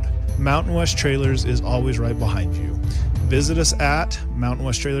covered. Mountain West Trailers is always right behind you. Visit us at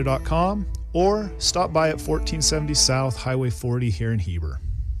mountainwesttrailer.com or stop by at 1470 South Highway 40 here in Heber.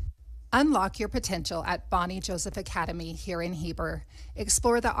 Unlock your potential at Bonnie Joseph Academy here in Heber.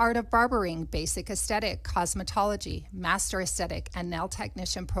 Explore the art of barbering, basic aesthetic, cosmetology, master aesthetic, and nail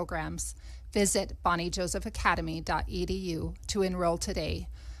technician programs. Visit bonniejosephacademy.edu to enroll today.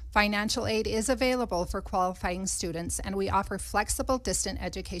 Financial aid is available for qualifying students, and we offer flexible distant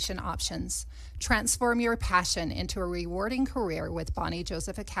education options. Transform your passion into a rewarding career with Bonnie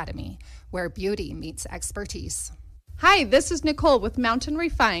Joseph Academy, where beauty meets expertise. Hi, this is Nicole with Mountain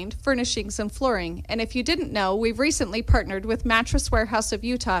Refined Furnishings and Flooring, and if you didn't know, we've recently partnered with Mattress Warehouse of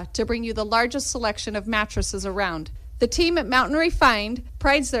Utah to bring you the largest selection of mattresses around. The team at Mountain Refined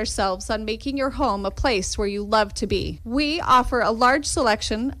prides themselves on making your home a place where you love to be. We offer a large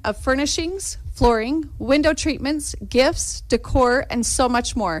selection of furnishings, flooring, window treatments, gifts, decor, and so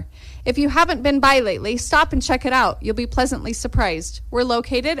much more. If you haven't been by lately, stop and check it out. You'll be pleasantly surprised. We're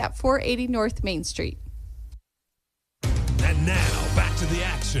located at 480 North Main Street. And now, back to the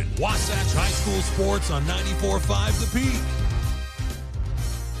action. Wasatch High School Sports on 94.5 The Peak.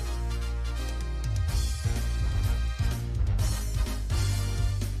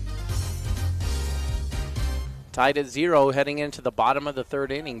 Tied at 0 heading into the bottom of the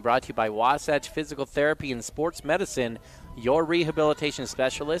third inning, brought to you by Wasatch Physical Therapy and Sports Medicine, your rehabilitation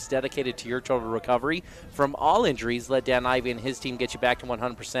specialist dedicated to your total recovery from all injuries. Let Dan Ivey and his team get you back to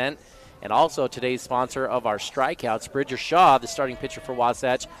 100%. And also today's sponsor of our strikeouts, Bridger Shaw, the starting pitcher for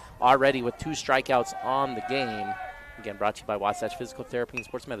Wasatch, already with 2 strikeouts on the game. Again, brought to you by Wasatch Physical Therapy and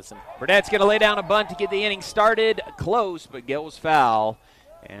Sports Medicine. Burnett's going to lay down a bunt to get the inning started. Close, but goes foul.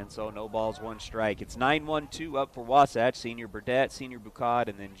 And so no balls, 1 strike. It's 9-1-2 up for Wasatch. Senior Burdett, senior Bucad,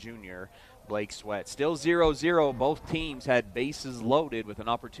 and then junior Blake Sweat. Still 0-0. Both teams had bases loaded with an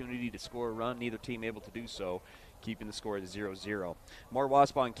opportunity to score a run. Neither team able to do so, keeping the score at 0-0. More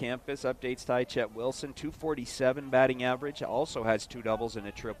Wasp on campus. Updates: Ty Chet Wilson, 247 batting average. Also has 2 doubles and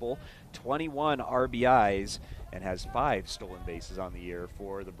a triple, 21 RBIs, and has 5 stolen bases on the year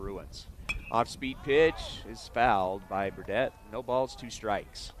for the Bruins. Off-speed pitch is fouled by Burdett. No balls, 2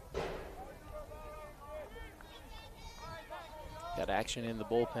 strikes. Got action in the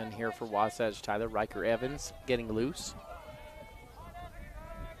bullpen here for Wasatch. Tyler Riker Evans getting loose.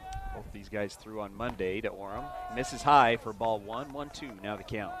 Both these guys threw on Monday to Orem. Misses high for ball 1, 1-2, now the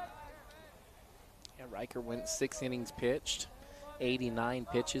count. Yeah, Riker went 6 innings pitched, 89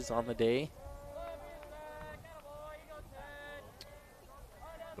 pitches on the day.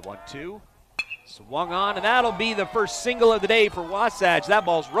 The 1-2, swung on, and that'll be the first single of the day for Wasatch. That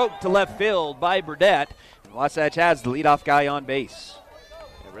ball's roped to left field by Burdett, and Wasatch has the leadoff guy on base.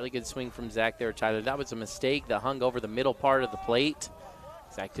 A really good swing from Zach there, Tyler. That was a mistake that hung over the middle part of the plate.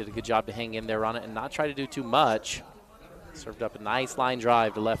 Zach did a good job to hang in there on it and not try to do too much. Served up a nice line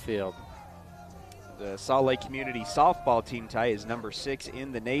drive to left field. The Salt Lake Community softball team, Ty, is number 6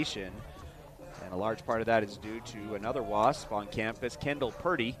 in the nation. And a large part of that is due to another Wasp on campus, Kendall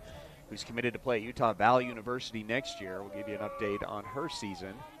Purdy, who's committed to play at Utah Valley University next year. We'll give you an update on her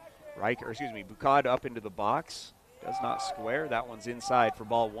season. Bucad up into the box. Does not square. That one's inside for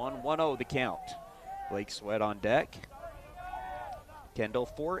ball 1. 1-0 the count. Blake Sweat on deck. Kendall,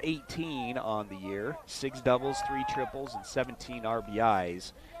 418 on the year, 6 doubles, 3 triples, and 17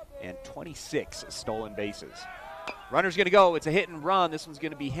 RBIs, and 26 stolen bases. Runner's going to go. It's a hit and run. This one's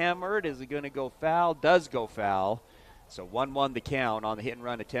going to be hammered. Is it going to go foul? Does go foul. So 1-1 the count on the hit and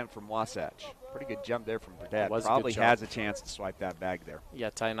run attempt from Wasatch. Pretty good jump there from Burdett. Probably has a chance to swipe that bag there. Yeah,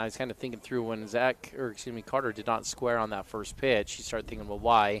 Ty, and I was kind of thinking through when Carter did not square on that first pitch. You start thinking, well,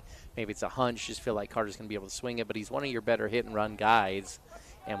 why? Maybe it's a hunch. Just feel like Carter's going to be able to swing it, but he's one of your better hit and run guys.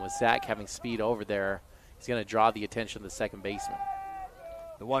 And with Zach having speed over there, he's going to draw the attention of the second baseman.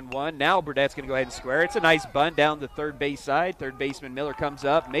 The 1-1. Now Burdett's going to go ahead and square. It's a nice bunt down the third base side. Third baseman Miller comes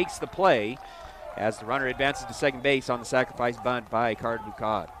up, makes the play as the runner advances to second base on the sacrifice bunt by Card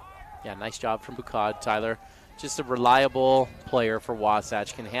Bucad. Yeah, nice job from Bucad, Tyler. Just a reliable player for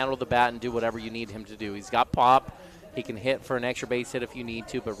Wasatch. Can handle the bat and do whatever you need him to do. He's got pop. He can hit for an extra base hit if you need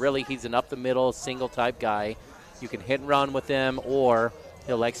to, but really he's an up-the-middle, single-type guy. You can hit and run with him, or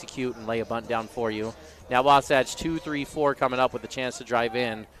he'll execute and lay a bunt down for you. Now Wasatch 2, 3, 4 coming up with a chance to drive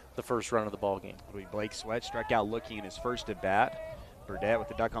in the first run of the ball game. Blake Sweat struck out looking in his first at bat. Burdett with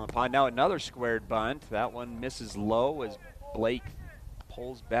the duck on the pond. Now another squared bunt. That one misses low as Blake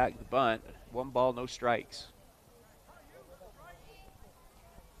pulls back the bunt. 1 ball, no strikes.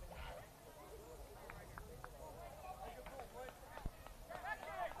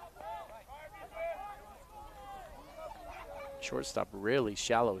 Shortstop really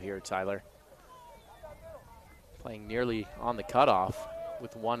shallow here, Tyler. Playing nearly on the cutoff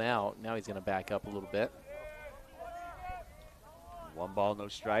with 1 out. Now he's going to back up a little bit. 1 ball, no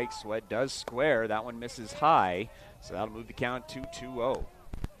strikes. Sweat does square. That one misses high, so that'll move the count to 2-0.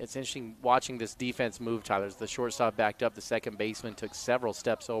 It's interesting watching this defense move, Tyler. As the shortstop backed up, the second baseman took several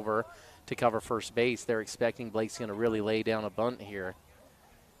steps over to cover first base. They're expecting Blake's going to really lay down a bunt here.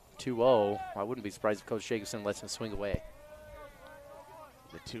 2-0. I wouldn't be surprised if Coach Jacobson lets him swing away.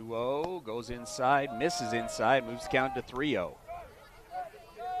 The 2-0 goes inside, misses inside, moves the count to 3-0.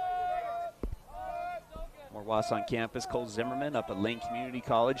 More Was on campus. Cole Zimmerman up at Lane Community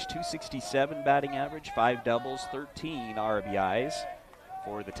College. 267 batting average, 5 doubles, 13 RBIs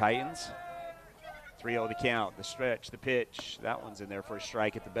for the Titans. 3-0 the count, the stretch, the pitch. That one's in there for a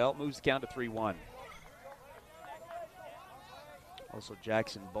strike at the belt. Moves the count to 3-1. Also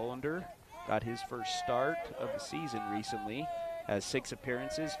Jackson Bolander got his first start of the season recently. Has 6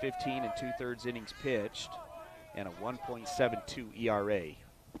 appearances, 15 and 2/3 innings pitched, and a 1.72 ERA.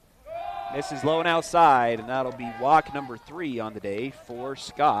 Misses low and outside, and that'll be walk number 3 on the day for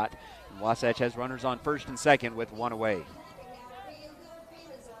Scott. And Wasatch has runners on first and second with 1 away.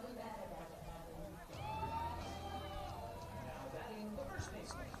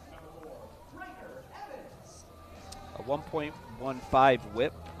 A 1.15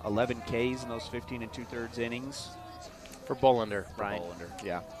 whip, 11 Ks in those 15 and 2/3 innings. For Bolander, right? Bolander,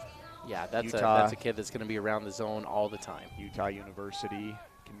 yeah. Yeah, that's a kid that's going to be around the zone all the time. Utah University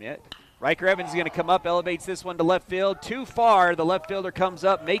commit. Riker Evans is going to come up, elevates this one to left field. Too far. The left fielder comes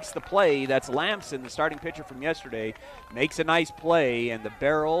up, makes the play. That's Lamson, the starting pitcher from yesterday. Makes a nice play, and the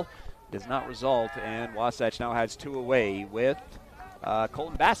barrel does not result. And Wasatch now has 2 away with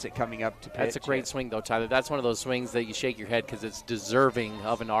Colton Bassett coming up to pitch. That's a great swing, though, Tyler. That's one of those swings that you shake your head because it's deserving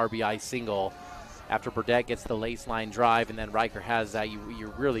of an RBI single. After Burdett gets the lace line drive and then Riker has that, you're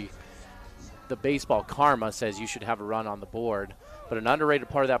really, the baseball karma says you should have a run on the board. But an underrated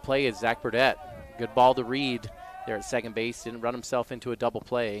part of that play is Zach Burdett. Good ball to Reed there at second base. Didn't run himself into a double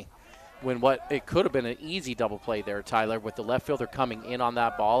play. When it could have been an easy double play there, Tyler, with the left fielder coming in on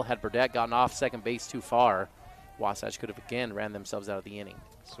that ball. Had Burdett gotten off second base too far, Wasatch could have again ran themselves out of the inning.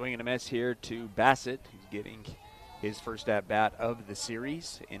 Swing and a miss here to Bassett, who's getting his first at-bat of the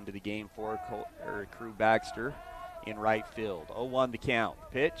series into the game for Crew Baxter in right field. 0-1 the count.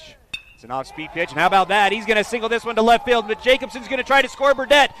 Pitch. It's an off-speed pitch, and how about that? He's going to single this one to left field, but Jacobson's going to try to score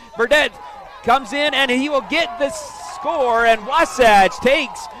Burdett. Burdett comes in, and he will get the score, and Wasatch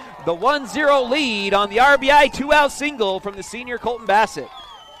takes the 1-0 lead on the RBI 2-out single from the senior Colton Bassett.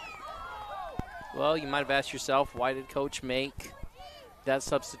 Well, you might have asked yourself, why did Coach make that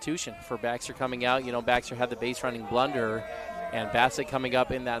substitution for Baxter coming out? You know, Baxter had the base running blunder, and Bassett coming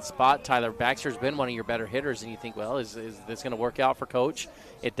up in that spot. Tyler, Baxter's been one of your better hitters, and you think, well, is this going to work out for Coach?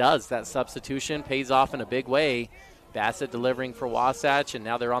 It does. That substitution pays off in a big way. Bassett delivering for Wasatch, and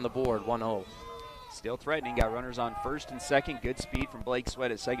now they're on the board, 1-0. Still threatening. Got runners on first and second. Good speed from Blake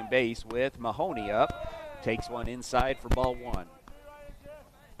Sweat at second base with Mahoney up. Takes one inside for ball 1.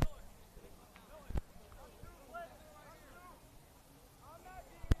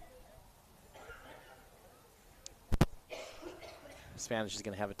 Spanish is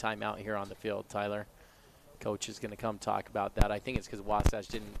going to have a timeout here on the field, Tyler. Coach is going to come talk about that. I think it's because Wasatch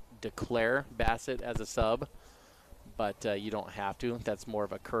didn't declare Bassett as a sub, but you don't have to. That's more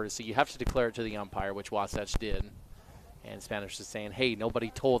of a courtesy. You have to declare it to the umpire, which Wasatch did. And Spanish is saying, hey,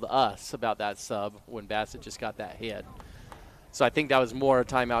 nobody told us about that sub when Bassett just got that hit. So I think that was more a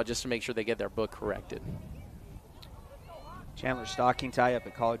timeout just to make sure they get their book corrected. Chandler Stocking tie up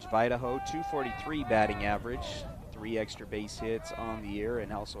at College of Idaho, 243 batting average. 3 extra base hits on the year,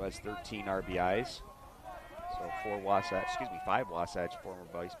 and also has 13 RBIs. So 5 Wasatch former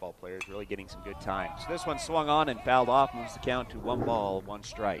baseball players really getting some good time. So this one swung on and fouled off, moves the count to 1 ball, 1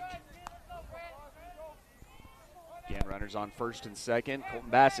 strike. Again, runners on first and second. Colton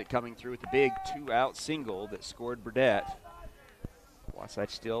Bassett coming through with the big 2-out single that scored Burdett.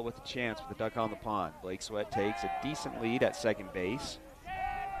 Wasatch still with a chance with the duck on the pond. Blake Sweat takes a decent lead at second base.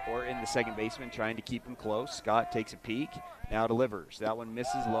 or in the second baseman, trying to keep him close. Scott takes a peek, now delivers. That one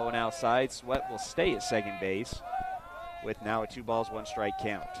misses, low and outside. Sweat will stay at second base with now a 2 balls, 1 strike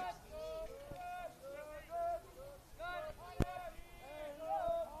count.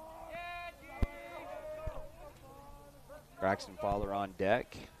 Braxton Fowler on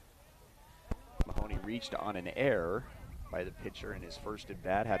deck. Mahoney reached on an error by the pitcher in his first at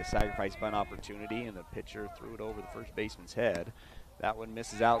bat, had a sacrifice bunt opportunity, and the pitcher threw it over the first baseman's head. That one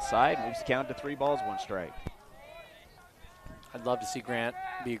misses outside, moves the count to 3 balls, 1 strike. I'd love to see Grant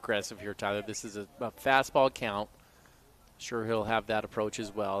be aggressive here, Tyler. This is a fastball count. Sure, he'll have that approach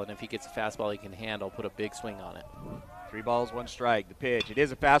as well, and if he gets a fastball he can handle, put a big swing on it. 3 balls, 1 strike. The pitch. It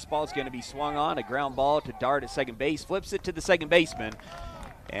is a fastball. It's going to be swung on. A ground ball to Dart at second base. Flips it to the second baseman.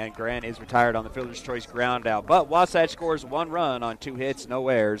 And Grant is retired on the fielder's choice ground out. But Wasatch scores 1 run on 2 hits, no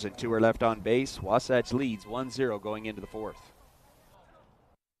errors, and 2 are left on base. Wasatch leads 1-0 going into the 4th.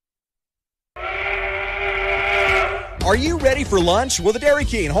 Are you ready for lunch? Well, the Dairy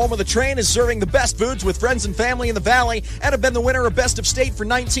King, home of the train, is serving the best foods with friends and family in the Valley and have been the winner of Best of State for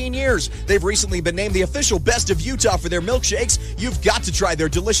 19 years. They've recently been named the official Best of Utah for their milkshakes. You've got to try their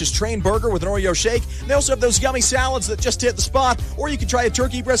delicious train burger with an Oreo shake. They also have those yummy salads that just hit the spot, or you can try a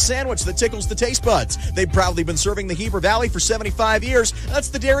turkey breast sandwich that tickles the taste buds. They've proudly been serving the Heber Valley for 75 years. That's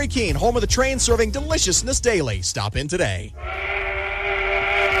the Dairy King, home of the train, serving deliciousness daily. Stop in today.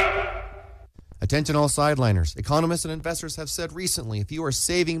 Attention all sideliners. Economists and investors have said recently, if you are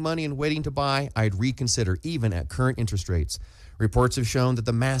saving money and waiting to buy, I'd reconsider even at current interest rates. Reports have shown that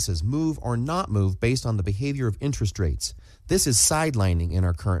the masses move or not move based on the behavior of interest rates. This is sidelining in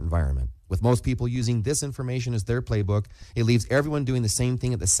our current environment. With most people using this information as their playbook, it leaves everyone doing the same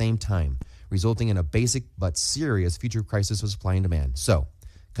thing at the same time, resulting in a basic but serious future crisis of supply and demand. So,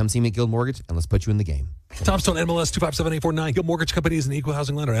 come see me at Guild Mortgage and let's put you in the game. Tom Stone, MLS 257849. Guild Mortgage Company is an equal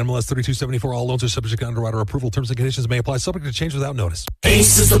housing lender. MLS 3274. All loans are subject to underwriter approval. Terms and conditions may apply. Subject to change without notice.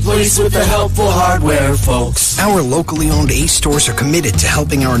 Ace is the place with the helpful hardware, folks. Our locally owned Ace stores are committed to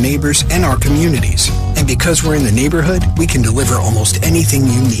helping our neighbors and our communities. And because we're in the neighborhood, we can deliver almost anything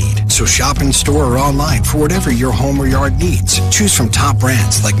you need. So shop in store or online for whatever your home or yard needs. Choose from top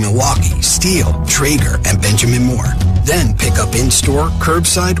brands like Milwaukee, Steel, Traeger, and Benjamin Moore. Then pick up in-store,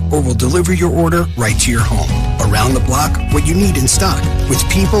 curbside, or we'll deliver your order right to your home. Around the block, what you need in stock, with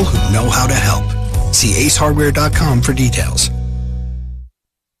people who know how to help. See acehardware.com for details.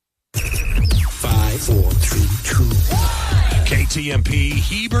 5, 4, 3, 2, 1. KTMP,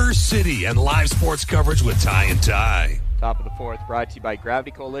 Heber City, and live sports coverage with Ty and Ty. Top of the 4th, brought to you by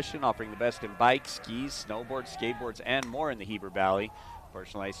Gravity Coalition, offering the best in bikes, skis, snowboards, skateboards, and more in the Heber Valley.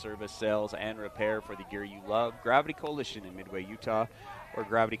 Personalized service, sales, and repair for the gear you love. Gravity Coalition in Midway, Utah, or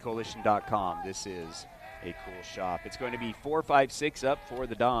gravitycoalition.com. This is a cool shop. It's going to be 4-5-6 up for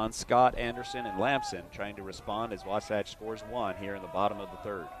the Dons. Scott, Anderson, and Lamson trying to respond as Wasatch scores 1 here in the bottom of the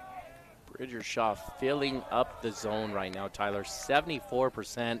 3rd. Bridger Shaw filling up the zone right now, Tyler.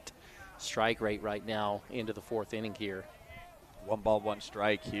 74% strike rate right now into the 4th inning here. 1 ball, 1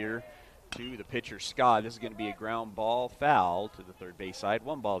 strike here to the pitcher, Scott. This is going to be a ground ball foul to the third base side.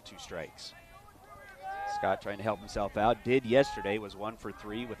 1 ball, 2 strikes. Scott trying to help himself out. Did yesterday, was 1 for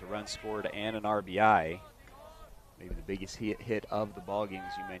 3 with a run scored and an RBI. Maybe the biggest hit of the ball game,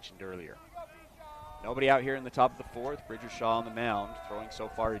 as you mentioned earlier. Nobody out here in the top of the 4th. Bridger Shaw on the mound, throwing so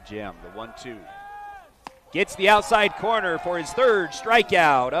far a gem. The 1-2. Gets the outside corner for his 3rd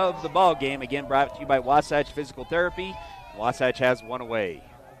strikeout of the ball game. Again, brought to you by Wasatch Physical Therapy. Wasatch has 1 away.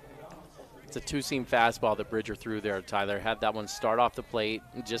 It's a 2-seam fastball that Bridger threw there, Tyler. Had that one start off the plate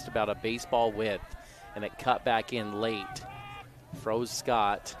just about a baseball width, and it cut back in late. Froze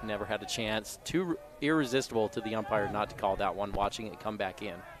Scott, never had a chance. Too irresistible to the umpire not to call that one, watching it come back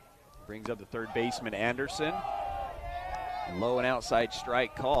in. Brings up the third baseman, Anderson. Low and outside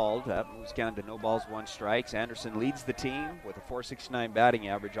strike called. That moves down to no balls, 1 strikes. Anderson leads the team with a .469 batting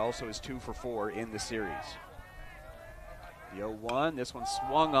average, also is 2 for 4 in the series. The 0-1, this one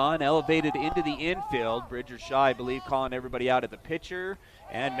swung on, elevated into the infield. Bridger Shaw, I believe, calling everybody out at the pitcher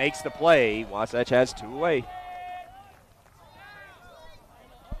and makes the play. Wasatch has 2 away.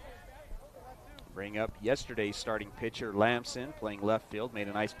 Bring up yesterday's starting pitcher, Lamson, playing left field. Made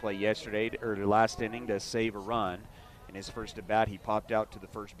a nice play yesterday, or the last inning, to save a run. In his first at bat, he popped out to the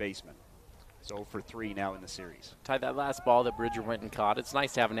first baseman. So for 3 now in the series. Ty, that last ball that Bridger went and caught, it's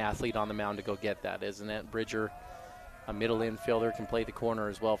nice to have an athlete on the mound to go get that, isn't it? Bridger, a middle infielder, can play the corner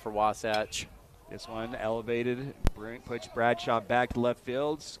as well for Wasatch. This one elevated, puts Bradshaw back to left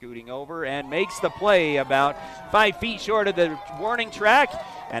field, scooting over, and makes the play about 5 feet short of the warning track.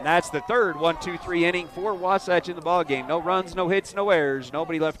 And that's the third 1-2-3 inning for Wasatch in the ballgame. No runs, no hits, no errors,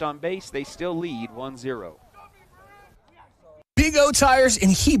 nobody left on base. They still lead 1-0. Big O Tires in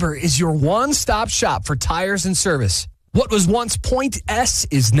Heber is your one-stop shop for tires and service. What was once Point S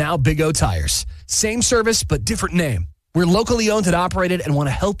is now Big O Tires. Same service, but different name. We're locally owned and operated and want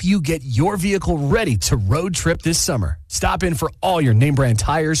to help you get your vehicle ready to road trip this summer. Stop in for all your name brand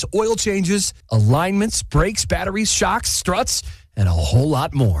tires, oil changes, alignments, brakes, batteries, shocks, struts, and a whole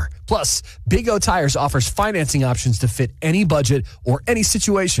lot more. Plus, Big O Tires offers financing options to fit any budget or any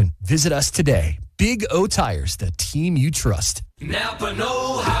situation. Visit us today. Big O Tires, the team you trust. Napa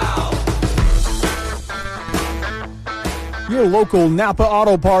know-how. Your local Napa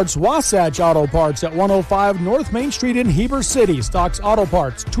Auto Parts, Wasatch Auto Parts at 105 North Main Street in Heber City stocks auto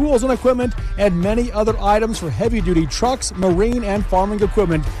parts, tools and equipment, and many other items for heavy-duty trucks, marine, and farming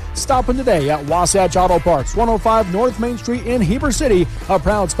equipment. Stop in today at Wasatch Auto Parts, 105 North Main Street in Heber City, a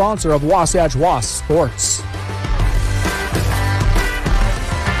proud sponsor of Wasatch Wasp Sports.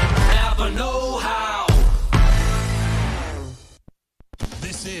 Napa know-how.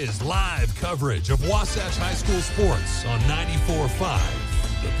 This is live coverage of Wasatch High School sports on 94.5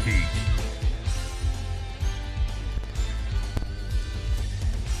 The Peak.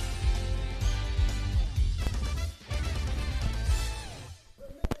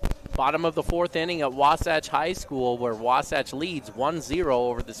 Bottom of the fourth inning at Wasatch High School, where Wasatch leads 1-0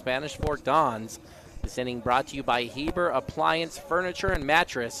 over the Spanish Fork Dons. This inning brought to you by Heber Appliance Furniture and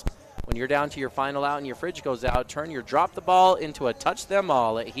Mattress. When you're down to your final out and your fridge goes out, turn your drop the ball into a touch them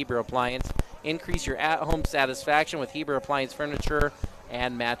all at Heber Appliance. Increase your at-home satisfaction with Heber Appliance Furniture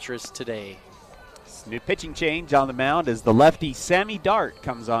and Mattress today. New pitching change on the mound as the lefty Sammy Dart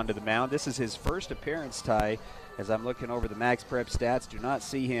comes onto the mound. This is his first appearance, Ty. As I'm looking over the Max Prep stats, do not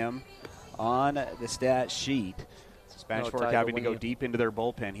see him on the stat sheet. Spanish Fork having to go deep into their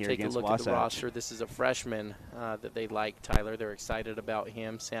bullpen here against Wasatch. Take a look at the roster. This is a freshman that they like, Tyler. They're excited about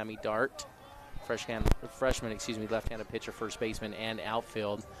him, Sammy Dart. Freshman, left-handed pitcher, first baseman, and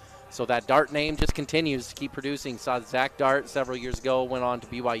outfield. So that Dart name just continues to keep producing. Saw Zach Dart several years ago, went on to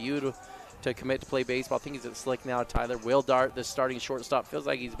BYU to commit to play baseball. I think he's at Slick now, Tyler. Will Dart, the starting shortstop, feels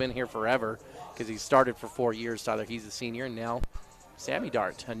like he's been here forever because he started for 4 years, Tyler. He's a senior, and now Sammy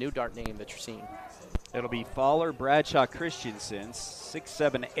Dart, a new Dart name that you're seeing. It'll be Fowler, Bradshaw, Christensen, 6,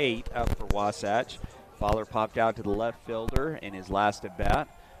 7, 8 up for Wasatch. Fowler popped out to the left fielder in his last at bat.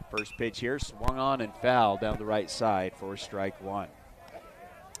 First pitch here, swung on and fouled down the right side for strike one.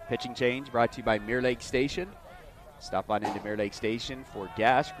 Pitching change brought to you by Mirror Lake Station. Stop on into Mirror Lake Station for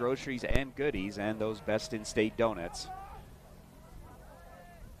gas, groceries, and goodies, and those best in-state donuts.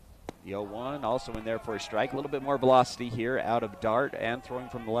 The 0-1 also in there for a strike. A little bit more velocity here out of Dart and throwing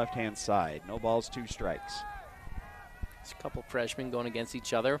from the left-hand side. No balls, 2 strikes. It's a couple freshmen going against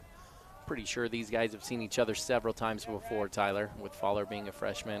each other. Pretty sure these guys have seen each other several times before, Tyler, with Fowler being a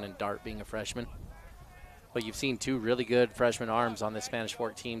freshman and Dart being a freshman. But you've seen 2 really good freshman arms on the Spanish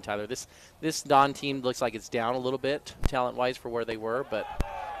Fork team, Tyler. This Don team looks like it's down a little bit talent-wise for where they were, but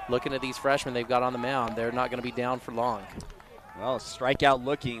looking at these freshmen they've got on the mound, they're not going to be down for long. Well, strikeout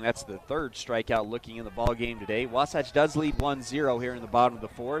looking. That's the third strikeout looking in the ball game today. Wasatch does lead 1-0 here in the bottom of the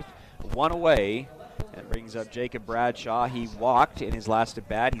fourth. 1 away. That brings up Jacob Bradshaw. He walked in his last at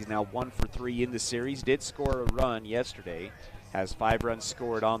bat. He's now 1 for 3 in the series. Did score a run yesterday. Has 5 runs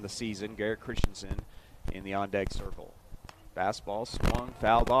scored on the season. Garrett Christensen in the on-deck circle. Fastball swung,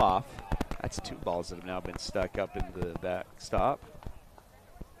 fouled off. That's 2 balls that have now been stuck up in the backstop.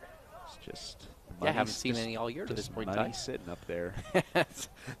 It's just... Yeah, I haven't seen any all year to this point in time. Sitting up there.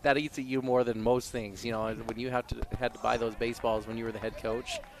 That eats at you more than most things. You know, when you had to buy those baseballs when you were the head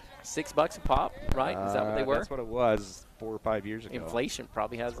coach, $6 a pop, right? Is that what they were? That's what it was 4 or 5 years ago. Inflation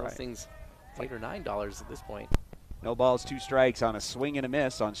probably has those things $8 or $9 at this point. No balls, 2 strikes on a swing and a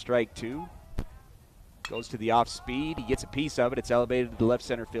miss on strike 2. Goes to the off speed. He gets a piece of it. It's elevated to the left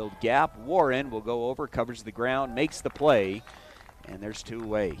center field gap. Warren will go over, covers the ground, makes the play, and there's 2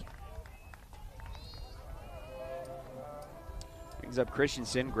 away. Brings up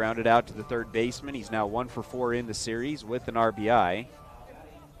Christensen, grounded out to the third baseman. He's now 1 for 4 in the series with an RBI.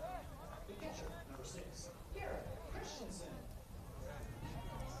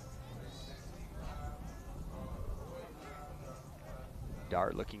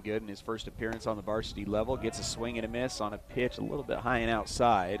 Dart looking good in his first appearance on the varsity level. Gets a swing and a miss on a pitch a little bit high and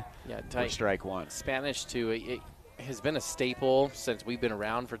outside. Yeah, for strike 1. Spanish, too. It has been a staple since we've been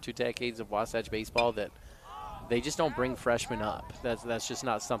around for 2 decades of Wasatch baseball that they just don't bring freshmen up. That's just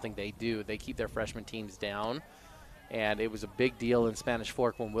not something they do. They keep their freshman teams down. And it was a big deal in Spanish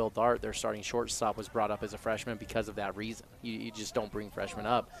Fork when Will Dart, their starting shortstop, was brought up as a freshman because of that reason. You just don't bring freshmen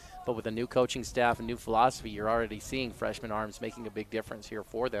up. But with a new coaching staff and new philosophy, you're already seeing freshman arms making a big difference here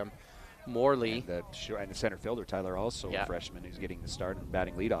for them. Morley. And the center fielder, Tyler, also a freshman who's getting the start and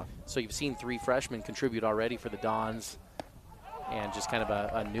batting leadoff. So you've seen 3 freshmen contribute already for the Dons. And just kind of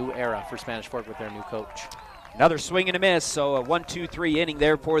a new era for Spanish Fork with their new coach. Another swing and a miss, so a 1-2-3 inning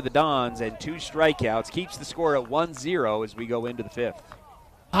there for the Dons, and 2 strikeouts. Keeps the score at 1-0 as we go into the 5th.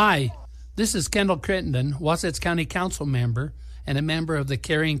 Hi, this is Kendall Crittenden, Wasatch County Council member and a member of the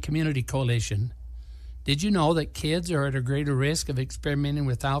Caring Community Coalition. Did you know that kids are at a greater risk of experimenting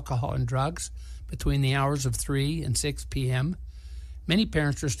with alcohol and drugs between the hours of 3 and 6 p.m.? Many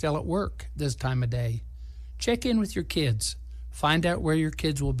parents are still at work this time of day. Check in with your kids. Find out where your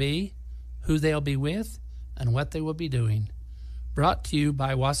kids will be, who they'll be with, and what they will be doing. Brought to you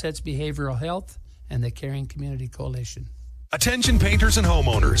by Wasatch Behavioral Health and the Caring Community Coalition. Attention painters and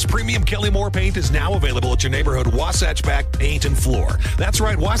homeowners. Premium Kelly Moore paint is now available at your neighborhood Wasatch Back Paint and Floor. That's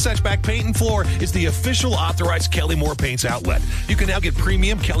right, Wasatch Back Paint and Floor is the official authorized Kelly Moore Paints outlet. You can now get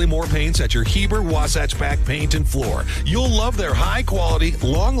premium Kelly Moore paints at your Heber Wasatch Back Paint and Floor. You'll love their high quality,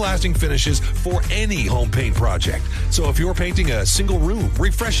 long-lasting finishes for any home paint project. So if you're painting a single room,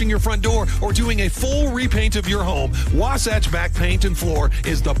 refreshing your front door, or doing a full repaint of your home, Wasatch Back Paint and Floor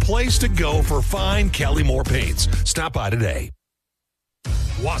is the place to go for fine Kelly Moore paints. Stop by today.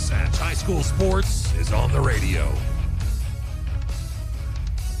 Wasatch High School Sports is on the radio.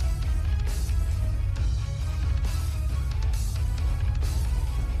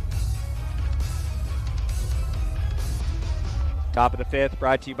 Top of the 5th,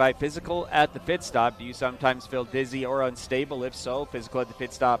 brought to you by Physical at the Pit Stop. Do you sometimes feel dizzy or unstable? If so, Physical at the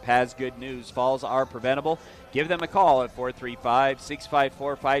Pit Stop has good news. Falls are preventable. Give them a call at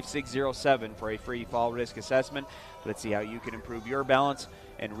 435-654-5607 for a free fall risk assessment. Let's see how you can improve your balance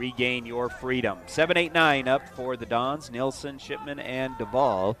and regain your freedom. 7-8-9 up for the Dons. Nilsson, Shipman, and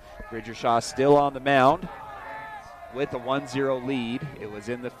Duvall. Bridger Shaw still on the mound with a 1-0 lead. It was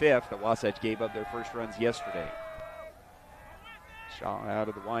in the 5th that Wasatch gave up their first runs yesterday. Shaw out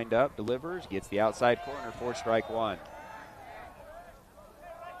of the windup, delivers, gets the outside corner for strike 1.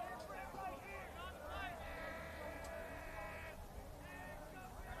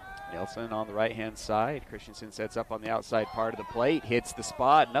 Nelson on the right-hand side. Christensen sets up on the outside part of the plate, hits the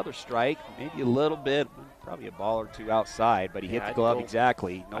spot, another strike, maybe a little bit, probably a ball or 2 outside, but he hit the glove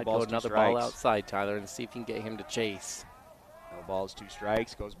exactly. No balls, 2 strikes. I'd go another ball outside, Tyler, and see if you can get him to chase. No balls, 2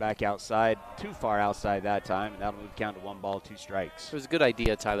 strikes, goes back outside, too far outside that time, and that'll move the count to 1 ball, 2 strikes. It was a good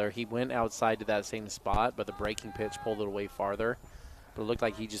idea, Tyler. He went outside to that same spot, but the breaking pitch pulled it away farther. But it looked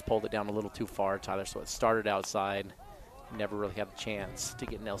like he just pulled it down a little too far, Tyler, so it started outside. Never really had a chance to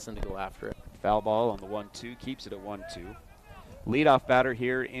get Nelson to go after it. Foul ball on the 1-2, keeps it at 1-2. Leadoff batter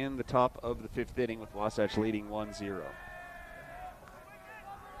here in the top of the 5th inning with Wasatch leading 1-0.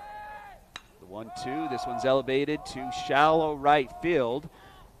 The 1-2, this one's elevated to shallow right field.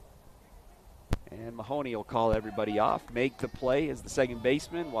 And Mahoney will call everybody off, make the play as the second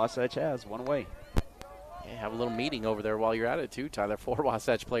baseman. Wasatch has 1 away. Yeah, have a little meeting over there while you're at it too, Tyler. 4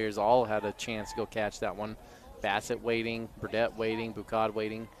 Wasatch players all had a chance to go catch that one. Bassett waiting, Burdette waiting, Bucad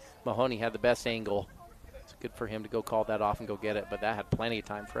waiting. Mahoney had the best angle. It's good for him to go call that off and go get it, but that had plenty of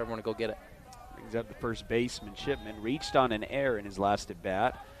time for everyone to go get it. Brings up the first baseman, Shipman. Reached on an error in his last at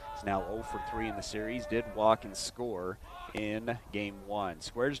bat. He's now 0 for 3 in the series. Did walk and score in game 1.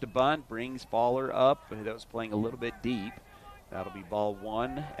 Squares to bunt, brings Fowler up. That was playing a little bit deep. That'll be ball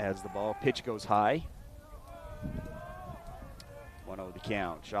 1 as the pitch goes high. 1-0 the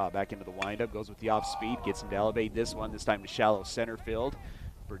count. Shaw back into the windup, goes with the off speed, gets him to elevate this one, this time to shallow center field.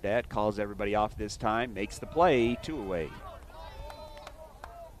 Burdette calls everybody off this time, makes the play, 2 away.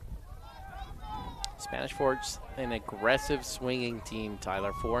 Spanish Fork's an aggressive swinging team,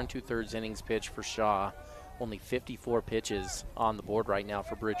 Tyler. 4 2/3 innings pitch for Shaw. Only 54 pitches on the board right now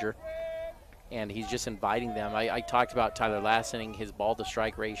for Bridger. And he's just inviting them. I talked about Tyler last inning. His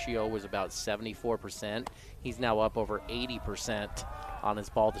ball-to-strike ratio was about 74%. He's now up over 80% on his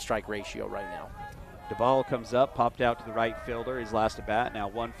ball-to-strike ratio right now. Duvall comes up, popped out to the right fielder. His last at bat, now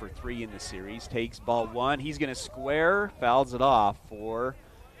 1 for 3 in the series. Takes ball 1. He's going to square, fouls it off for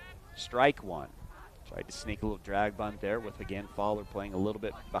strike 1. Tried to sneak a little drag bunt there with, again, Fowler playing a little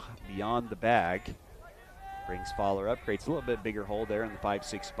bit beyond the bag. Brings Fowler up, creates a little bit bigger hole there in the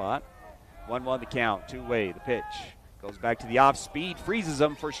 5-6 spot. 1-1 the count, 2 away, the pitch. Goes back to the off speed, freezes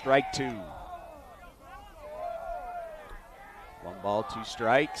him for strike 2. 1 ball, 2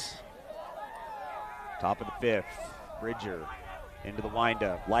 strikes. Top of the fifth. Bridger into the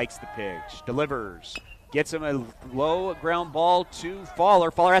windup. Likes the pitch. Delivers. Gets him a low ground ball to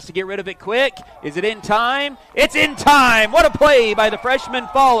Fowler. Fowler has to get rid of it quick. Is it in time? It's in time. What a play by the freshman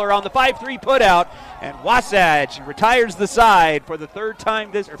Fowler on the 5-3 putout. And Wasatch retires the side for the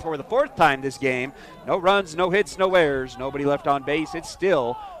fourth time this game. No runs, no hits, no errors. Nobody left on base. It's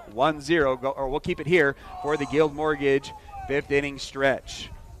still 1-0. We'll keep it here for the Guild Mortgage fifth inning stretch.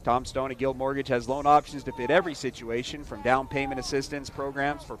 Tom Stone at Guild Mortgage has loan options to fit every situation, from down payment assistance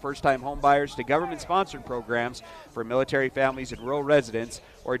programs for first-time home buyers to government-sponsored programs for military families and rural residents,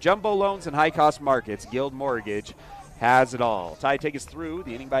 or jumbo loans in high-cost markets. Guild Mortgage has it all. Ty, take us through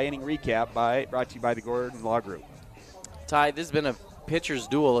the inning-by-inning recap brought to you by the Gordon Law Group. Ty, this has been a pitcher's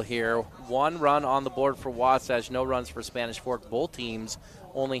duel here. 1 run on the board for Wasatch, no runs for Spanish Fork. Both teams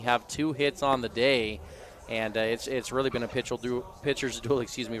only have 2 hits on the day. And it's really been a pitcher's duel,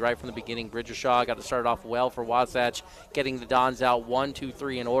 right from the beginning. Bridger Shaw got to start off well for Wasatch, getting the Dons out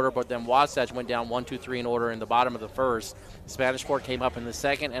 1-2-3 in order, but then Wasatch went down 1-2-3 in order in the bottom of the first. Spanish Fork came up in the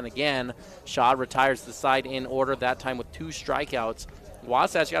second, and again, Shaw retires the side in order, that time with 2 strikeouts.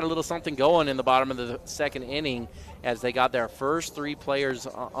 Wasatch got a little something going in the bottom of the second inning as they got their first 2 players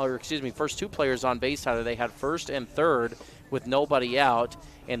on base. Tyler, they had first and third with nobody out,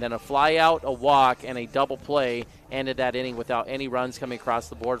 and then a fly out, a walk, and a double play ended that inning without any runs coming across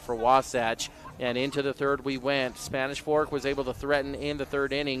the board for Wasatch. And into the third we went. Spanish Fork was able to threaten in the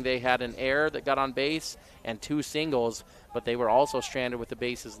third inning. They had an error that got on base and 2 singles, but they were also stranded with the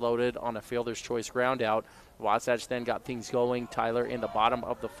bases loaded on a fielder's choice ground out. Wasatch then got things going, Tyler, in the bottom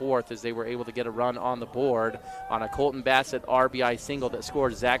of the fourth as they were able to get a run on the board on a Colton Bassett RBI single that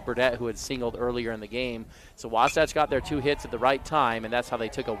scored Zach Burdett, who had singled earlier in the game. So Wasatch got their 2 hits at the right time, and that's how they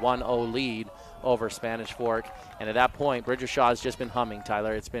took a 1-0 lead over Spanish Fork. And at that point, Bridger Shaw has just been humming,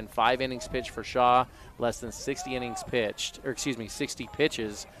 Tyler. It's been 5 innings pitched for Shaw, less than 60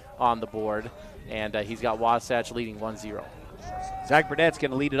 pitches on the board, and he's got Wasatch leading 1-0. Zach Burdett's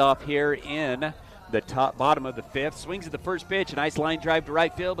going to lead it off here in the bottom of the fifth. Swings at the first pitch, a nice line drive to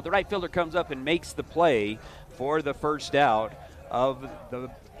right field, but the right fielder comes up and makes the play for the first out of the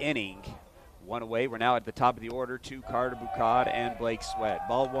inning. 1 away. We're now at the top of the order to Carter Bucad and Blake Sweat.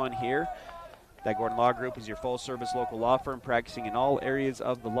 Ball 1 here. That Gordon Law Group is your full-service local law firm practicing in all areas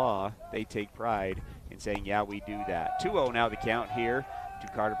of the law. They take pride in saying, yeah, we do that. 2-0 now the count here to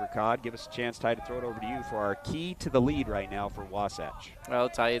Carter Bucad. Give us a chance, Ty, to throw it over to you for our key to the lead right now for Wasatch. Well,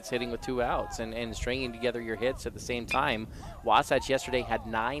 Ty, it's hitting with 2 outs and stringing together your hits at the same time. Wasatch yesterday had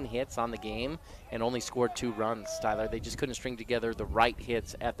 9 hits on the game and only scored 2 runs, Tyler. They just couldn't string together the right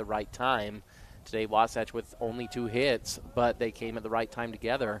hits at the right time. Today, Wasatch with only 2 hits, but they came at the right time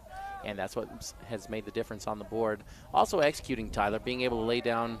together, and that's what has made the difference on the board. Also executing, Tyler, being able to lay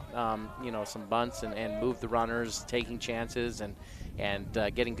down some bunts and move the runners, taking chances, and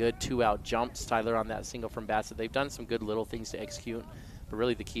getting good 2-out jumps, Tyler, on that single from Bassett. They've done some good little things to execute, but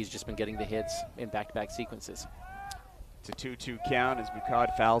really the key's just been getting the hits in back-to-back sequences. It's a 2-2 count as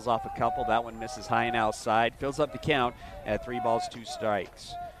Bucad fouls off a couple. That one misses high and outside. Fills up the count at 3 balls, 2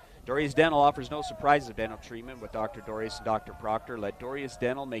 strikes. Dorius Dental offers no surprises of dental treatment with Dr. Dorius and Dr. Proctor. Let Dorius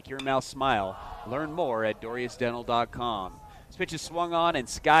Dental make your mouth smile. Learn more at DoriusDental.com. This pitch is swung on and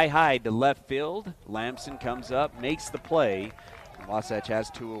sky high to left field. Lamson comes up, makes the play, and Wasatch has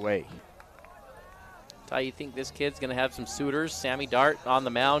 2 away. Ty, you think this kid's going to have some suitors? Sammy Dart on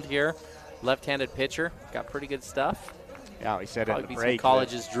the mound here, left-handed pitcher, got pretty good stuff. Yeah, we said probably in the be break. Some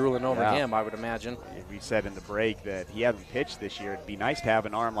colleges drooling over him, I would imagine. We said in the break that he hasn't pitched this year. It'd be nice to have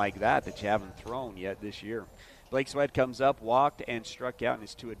an arm like that you haven't thrown yet this year. Blake Sweat comes up, walked, and struck out in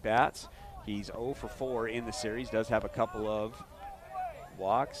his 2 at-bats. He's 0 for 4 in the series, does have a couple of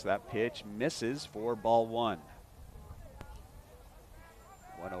walks. That pitch misses for ball 1.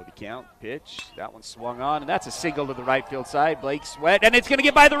 1-0 the count. Pitch. That one swung on, and that's a single to the right field side. Blake Sweat, and it's going to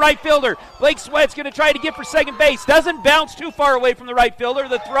get by the right fielder. Blake Sweat's going to try to get for second base. Doesn't bounce too far away from the right fielder.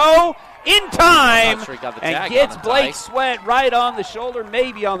 The throw in time, sure and gets Blake Sweat right on the shoulder,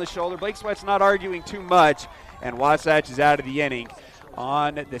 maybe on the shoulder. Blake Sweat's not arguing too much, and Wasatch is out of the inning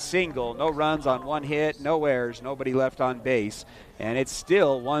on the single. No runs on 1 hit, no errors, nobody left on base, and it's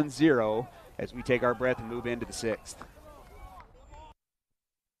still 1-0 as we take our breath and move into the 6th.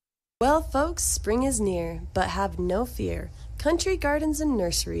 Well, folks, spring is near, but have no fear. Country Gardens and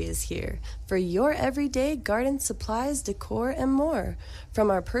Nursery is here for your everyday garden supplies, decor, and more. From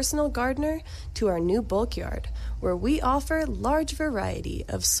our personal gardener to our new bulk yard, where we offer large variety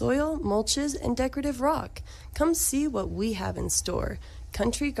of soil, mulches, and decorative rock. Come see what we have in store.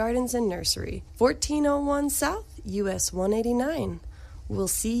 Country Gardens and Nursery, 1401 South, US 189. We'll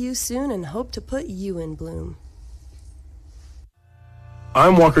see you soon and hope to put you in bloom.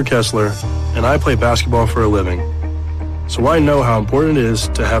 I'm Walker Kessler, and I play basketball for a living. So I know how important it is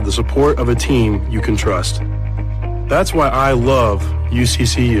to have the support of a team you can trust. That's why I love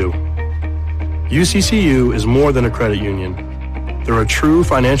UCCU. UCCU is more than a credit union. They're a true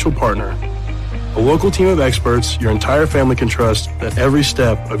financial partner, a local team of experts your entire family can trust at every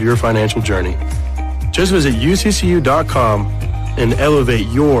step of your financial journey. Just visit uccu.com and elevate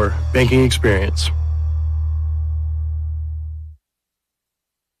your banking experience.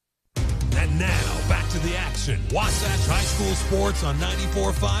 And now, back to the action. Wasatch High School Sports on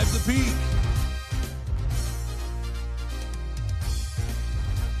 94.5 The Peak.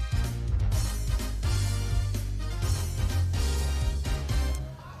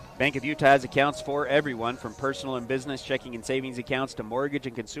 Bank of Utah has accounts for everyone, from personal and business checking and savings accounts to mortgage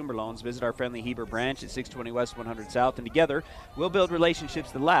and consumer loans. Visit our friendly Heber branch at 620 West 100 South, and together we'll build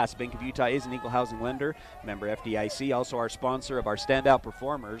relationships that last. Bank of Utah is an equal housing lender, member FDIC, also our sponsor of our standout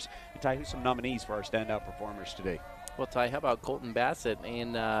performers. And Ty, who's some nominees for our standout performers today? Well, Ty, how about Colton Bassett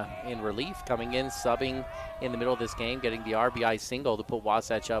in relief, coming in, subbing in the middle of this game, getting the RBI single to put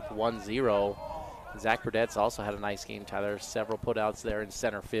Wasatch up 1-0. Zach Burdett's also had a nice game, Tyler. Several putouts there in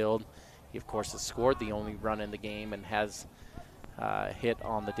center field. He, of course, has scored the only run in the game and has hit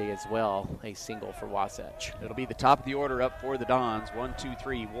on the day as well, a single for Wasatch. It'll be the top of the order up for the Dons. 1, 2,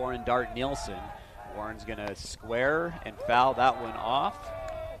 3, Warren, Dart, Nielsen. Warren's going to square and foul that one off.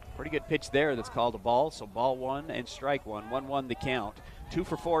 Pretty good pitch there that's called a ball, so ball one and strike one. 1-1 the count. 2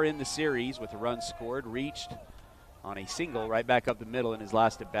 for 4 in the series with a run scored, reached on a single right back up the middle in his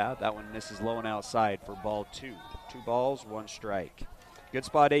last at bat. That one misses low and outside for ball 2. 2 balls, 1 strike. Good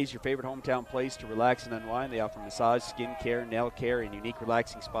Spa Day is your favorite hometown place to relax and unwind. They offer massage, skin care, nail care, and unique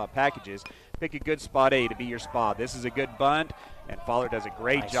relaxing spa packages. Pick a Good Spa Day to be your spa. This is a good bunt, and Fowler does a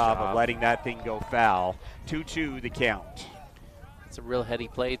great job of letting that thing go foul. 2-2 the count. It's a real heady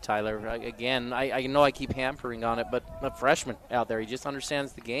play, Tyler. Again, I know I keep hampering on it, but a freshman out there, he just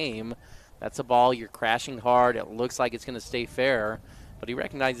understands the game. That's a ball, you're crashing hard, it looks like it's going to stay fair, but he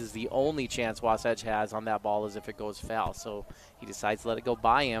recognizes the only chance Wasatch has on that ball is if it goes foul. So he decides to let it go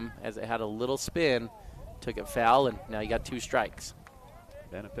by him as it had a little spin, took it foul, and now you got 2 strikes.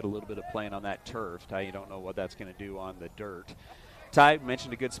 Benefit a little bit of playing on that turf. Ty, you don't know what that's going to do on the dirt. Ty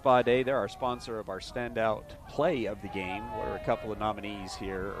mentioned a Good Spa Day. They're our sponsor of our standout play of the game. What are a couple of nominees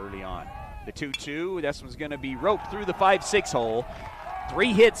here early on? The 2-2, this one's going to be roped through the 5-6 hole.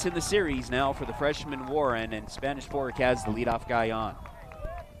 3 hits in the series now for the freshman Warren, and Spanish Fork has the leadoff guy on.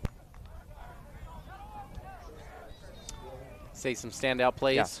 Say some standout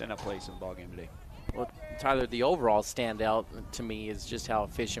plays? Yeah, standout plays in the ballgame today. Well, Tyler, the overall standout to me is just how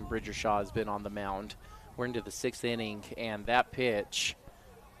efficient Bridger Shaw has been on the mound. We're into the 6th inning, and that pitch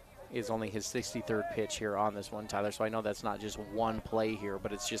is only his 63rd pitch here on this one, Tyler. So I know that's not just one play here,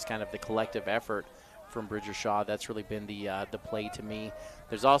 but it's just kind of the collective effort from Bridger Shaw. That's really been the play to me.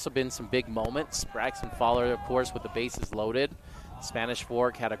 There's also been some big moments. Braxton Fowler, of course, with the bases loaded. Spanish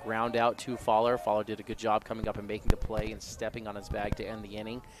Fork had a ground out to Fowler. Fowler did a good job coming up and making the play and stepping on his bag to end the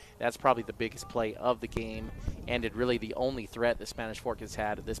inning. That's probably the biggest play of the game, and it really the only threat that Spanish Fork has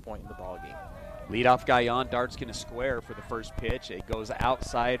had at this point in the ballgame. Leadoff guy on. Dart's going to square for the first pitch. It goes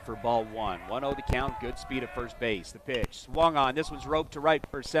outside for ball 1. 1-0 to count. Good speed at first base. The pitch swung on. This one's roped to right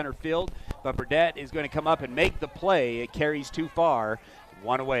for center field, but Burdett is going to come up and make the play. It carries too far.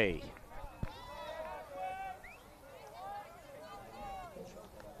 1 away.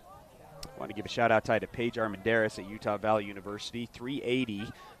 I want to give a shout out to Paige Armendariz at Utah Valley University. 380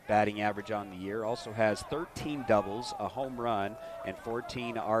 batting average on the year. Also has 13 doubles, a home run, and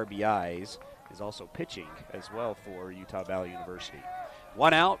 14 RBIs. Is also pitching as well for Utah Valley University.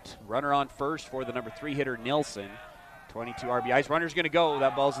 1 out, runner on first for the number 3 hitter Nielsen. 22 RBIs. Runner's going to go.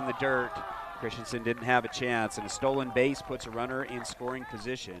 That ball's in the dirt. Christensen didn't have a chance, and a stolen base puts a runner in scoring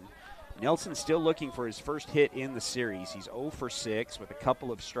position. Nielsen still looking for his first hit in the series. He's 0 for 6 with a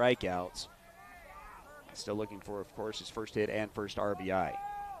couple of strikeouts. Still looking for, of course, his first hit and first RBI.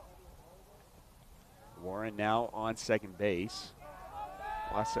 Warren now on second base.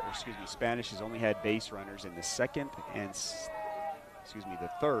 Spanish has only had base runners in the the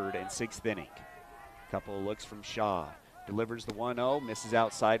 3rd and 6th inning. Couple of looks from Shaw. Delivers the 1-0, misses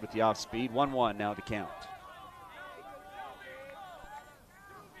outside with the off speed. 1-1 now to count.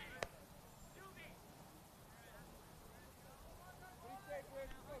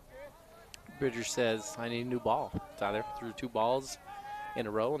 Bridger says, I need a new ball. Tyler threw 2 balls in a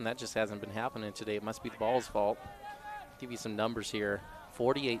row, and that just hasn't been happening today. It must be the ball's fault. Give you some numbers here.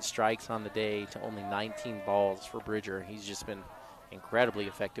 48 strikes on the day to only 19 balls for Bridger. He's just been incredibly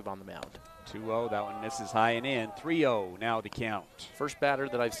effective on the mound. 2-0, that one misses high and in. 3-0 now the count. First batter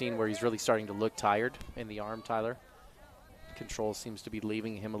that I've seen where he's really starting to look tired in the arm, Tyler. Control seems to be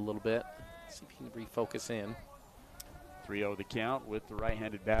leaving him a little bit. See if he can refocus in. 3-0 the count with the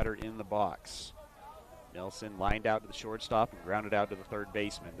right-handed batter in the box. Nelson lined out to the shortstop and grounded out to the third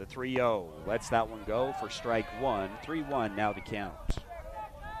baseman. The 3-0 lets that one go for strike one. 3-1 now the count.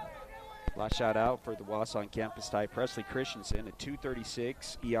 Last shot out for the Wausau campus tie, Presley Christensen, a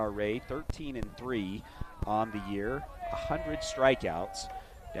 2.36 ERA, 13-3 on the year, 100 strikeouts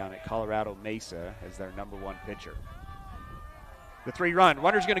down at Colorado Mesa as their number one pitcher. The 3-run,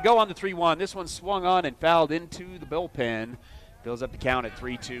 runner's going to go on the 3-1. This one swung on and fouled into the bullpen. Fills up the count at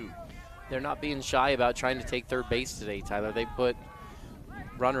 3-2. They're not being shy about trying to take third base today, Tyler. They put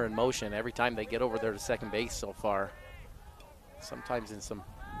runner in motion every time they get over there to second base so far. Sometimes in some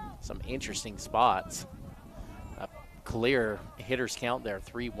interesting spots. A clear hitter's count there,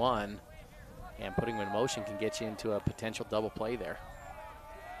 3-1, and putting him in motion can get you into a potential double play there.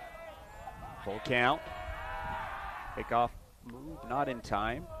 Full count. Pickoff move, not in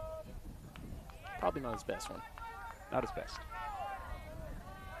time. Probably not his best one. Not his best.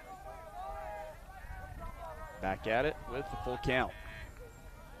 Back at it with the full count.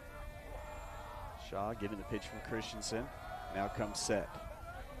 Shaw getting the pitch from Christensen. Now comes set.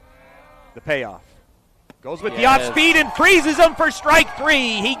 The payoff. Goes with the off speed and freezes him for strike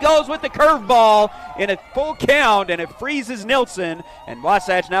three. He goes with the curveball in a full count, and it freezes Nilsson, and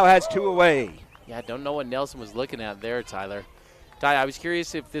Wasatch now has two away. Yeah, I don't know what Nelson was looking at there, Tyler. Ty, I was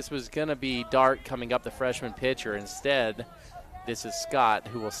curious if this was going to be Dart coming up the freshman pitcher. Instead, this is Scott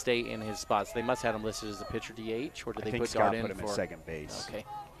who will stay in his spots. They must have him listed as a pitcher DH, or did they put Dart in? I think Scott put him at second base. Okay.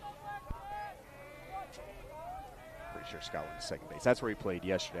 Pretty sure Scott went to second base. That's where he played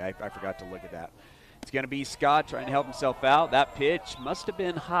yesterday. I forgot to look at that. It's going to be Scott trying to help himself out. That pitch must have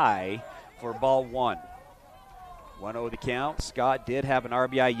been high for ball one. 1-0 the count. Scott did have an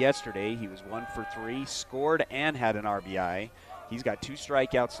RBI yesterday. He was 1 for 3, scored and had an RBI. He's got 2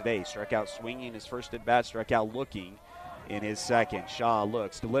 strikeouts today. Struck out swinging his first at bat, struck out looking in his second. Shaw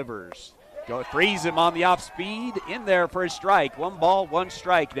looks, delivers, frees him on the off speed, in there for a strike. 1 ball, 1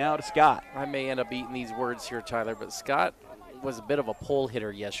 strike now to Scott. I may end up eating these words here, Tyler, but Scott was a bit of a pole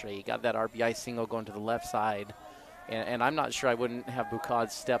hitter yesterday. He got that RBI single going to the left side, and I'm not sure I wouldn't have Bukad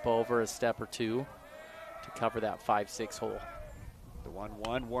step over a step or two to cover that 5-6 hole. The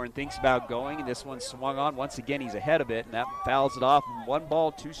 1-1, Warren thinks about going, and this one swung on. Once again, he's ahead of it, and that fouls it off. 1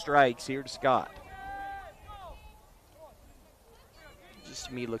 ball, 2 strikes here to Scott. Just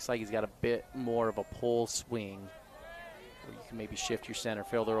to me, looks like he's got a bit more of a pole swing, where you can maybe shift your center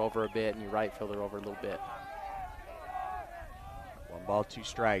fielder over a bit and your right fielder over a little bit. 1 ball, 2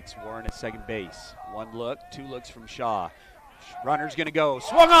 strikes. Warren at second base. 1 look, 2 looks from Shaw. Runner's going to go.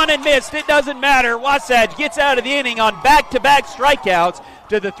 Swung on and missed. It doesn't matter. Wasatch gets out of the inning on back-to-back strikeouts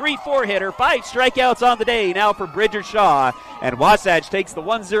to the 3-4 hitter. 5 strikeouts on the day now for Bridger Shaw. And Wasatch takes the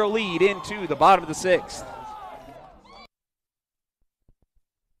 1-0 lead into the bottom of the 6th.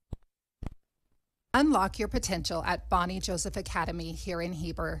 Unlock your potential at Bonnie Joseph Academy here in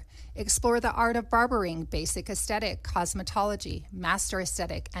Heber. Explore the art of barbering, basic aesthetic, cosmetology, master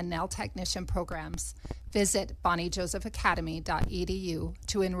aesthetic, and nail technician programs. Visit bonniejosephacademy.edu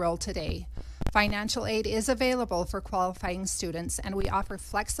to enroll today. Financial aid is available for qualifying students, and we offer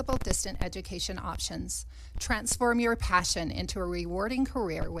flexible distant education options. Transform your passion into a rewarding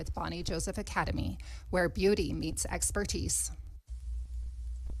career with Bonnie Joseph Academy, where beauty meets expertise.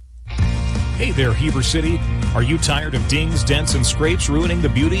 Hey there, Heber City. Are you tired of dings, dents, and scrapes ruining the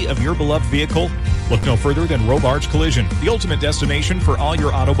beauty of your beloved vehicle? Look no further than Robards Collision, the ultimate destination for all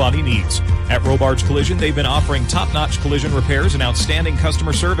your auto body needs. At Robards Collision, they've been offering top-notch collision repairs and outstanding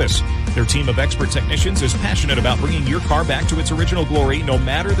customer service. Their team of expert technicians is passionate about bringing your car back to its original glory, no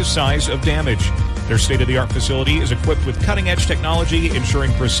matter the size of damage. Their state-of-the-art facility is equipped with cutting-edge technology,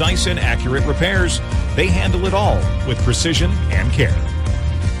 ensuring precise and accurate repairs. They handle it all with precision and care.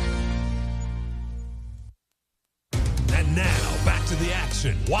 Now, back to the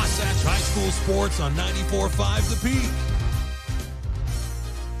action. Wasatch High School Sports on 94.5 The Peak.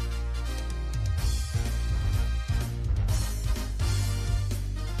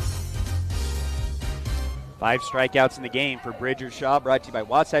 Five strikeouts in the game for Bridger Shaw, brought to you by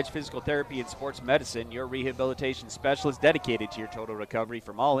Wasatch Physical Therapy and Sports Medicine, your rehabilitation specialist dedicated to your total recovery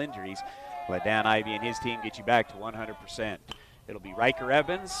from all injuries. Let Dan Ivey and his team get you back to 100%. It'll be Riker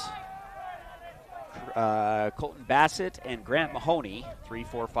Evans, Colton Bassett, and Grant Mahoney. 3,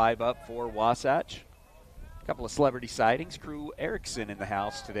 4, 5 up for Wasatch. A couple of celebrity sightings. Crew Erickson in the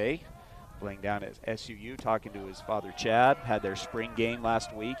house today. playing down at SUU, talking to his father Chad. Had their spring game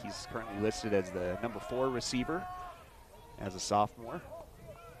last week. He's currently listed as the number 4 receiver as a sophomore.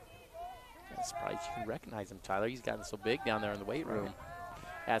 I'm surprised you can recognize him, Tyler. He's gotten so big down there in the weight room.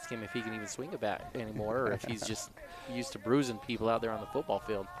 Ask him if he can even swing a bat anymore, or if he's just used to bruising people out there on the football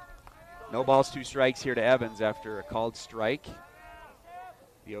field. No balls, 2 strikes here to Evans after a called strike.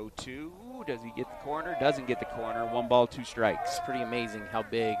 The 0-2, does he get the corner? Doesn't get the corner. 1 ball, 2 strikes. It's pretty amazing how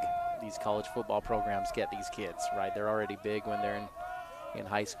big these college football programs get these kids, right? They're already big when they're in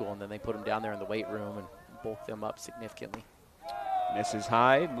high school, and then they put them down there in the weight room and bulk them up significantly. Misses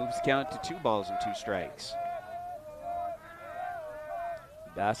high, moves the count to 2 balls and 2 strikes.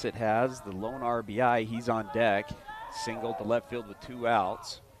 Bassett has the lone RBI. He's on deck. Singled to left field with 2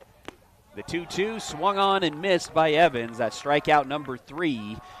 outs. The 2-2 swung on and missed by Evans. That's strikeout number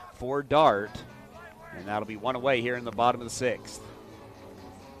 3 for Dart. And that'll be 1 away here in the bottom of the 6th.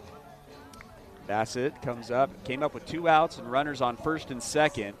 Bassett came up with 2 outs and runners on first and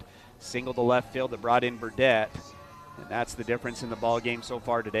second. Singled to left field that brought in Burdett. And that's the difference in the ball game so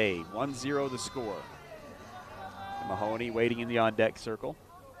far today. 1-0 the score. Mahoney waiting in the on-deck circle.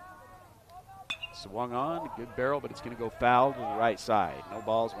 Swung on, good barrel, but it's going to go foul to the right side. No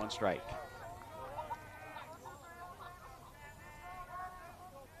balls, 1 strike.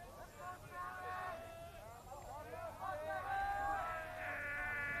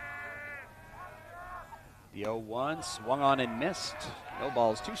 The 0-1 swung on and missed. No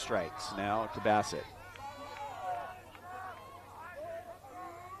balls, 2 strikes now to Bassett.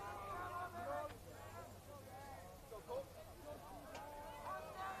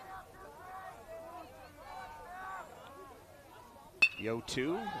 The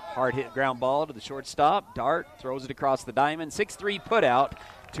 0-2, hard hit ground ball to the shortstop. Dart throws it across the diamond. 6-3 put out,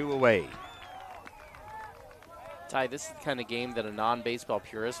 2 away. Ty, this is the kind of game that a non-baseball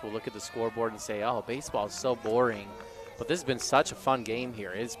purist will look at the scoreboard and say, oh, baseball is so boring. But this has been such a fun game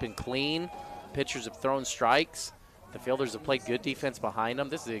here. It's been clean. Pitchers have thrown strikes. The fielders have played good defense behind them.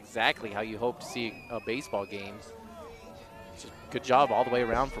 This is exactly how you hope to see a baseball game. Just good job all the way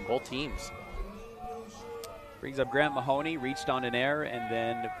around from both teams. Brings up Grant Mahoney, reached on an error, and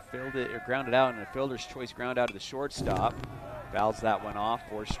then grounded out, and a fielder's choice ground out to the shortstop. Fouls that one off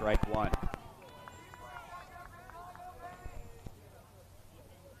for strike 1.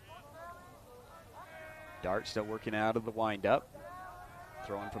 Dart still working out of the windup.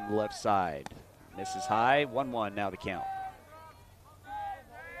 Throwing from the left side. Misses high, 1-1 now the count.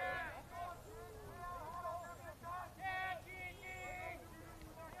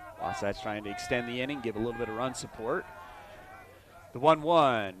 Wasatch trying to extend the inning, give a little bit of run support. The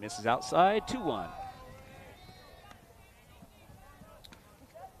 1-1 misses outside, 2-1.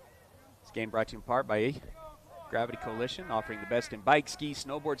 This game brought to you in part by Gravity Coalition, offering the best in bike, ski,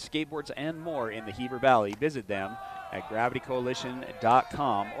 snowboards, skateboards, and more in the Heber Valley. Visit them at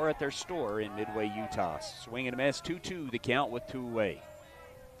gravitycoalition.com or at their store in Midway, Utah. Swing and a miss, 2-2 the count with 2 away.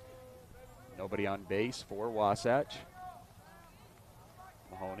 Nobody on base for Wasatch.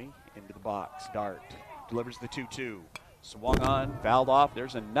 Mahoney into the box. Dart delivers the 2-2. Swung on, fouled off.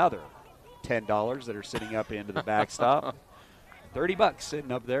 There's another $10 that are sitting up into the backstop. $30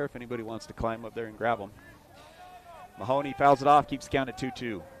 sitting up there if anybody wants to climb up there and grab them. Mahoney fouls it off, keeps the count at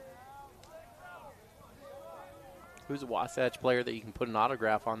 2-2. Who's a Wasatch player that you can put an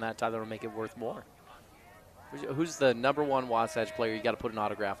autograph on that, Tyler, will make it worth more? Who's the number 1 Wasatch player you got to put an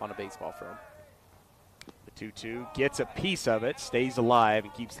autograph on a baseball from? The 2-2 gets a piece of it, stays alive,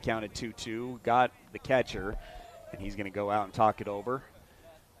 and keeps the count at 2-2. Got the catcher, and he's going to go out and talk it over.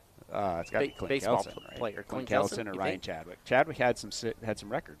 It's got to be Clint Kelson, right? Player. Clint Kelson or Ryan Chadwick. Chadwick had some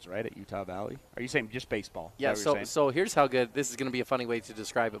records, right, at Utah Valley. Are you saying just baseball? Yeah, so here's how good. This is going to be a funny way to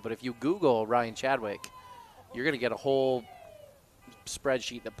describe it, but if you Google Ryan Chadwick, you're going to get a whole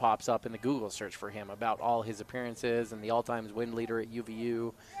spreadsheet that pops up in the Google search for him about all his appearances and the all-time win leader at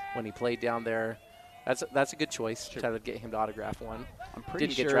UVU when he played down there. That's a good choice. Sure. Try to get him to autograph one. I'm pretty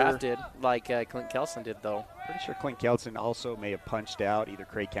Didn't sure get drafted like Clint Kelson did, though. Pretty sure Clint Kelson also may have punched out either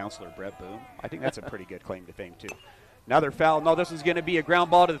Craig Counsell or Brett Boone. I think that's a pretty good claim to fame, too. Another foul. No, this is going to be a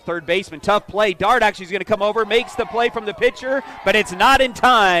ground ball to the third baseman. Tough play. Dart actually is going to come over, makes the play from the pitcher, but it's not in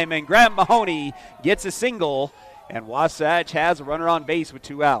time, and Grant Mahoney gets a single, and Wasatch has a runner on base with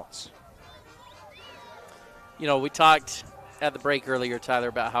 2 outs. You know, we talked at the break earlier, Tyler,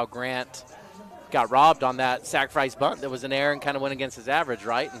 about how Grant got robbed on that sacrifice bunt that was an error and kind of went against his average,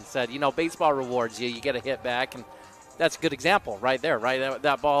 right? And said, you know, baseball rewards you. You get a hit back, and that's a good example right there, right?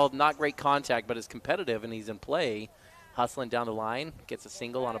 That ball, not great contact, but it's competitive, and he's in play, hustling down the line, gets a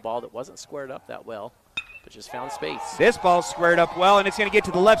single on a ball that wasn't squared up that well. but just found space. This ball squared up well, and it's going to get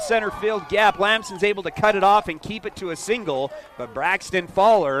to the left center field gap. Lamson's able to cut it off and keep it to a single, but Braxton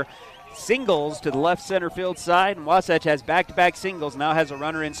Fowler singles to the left center field side, and Wasatch has back-to-back singles, now has a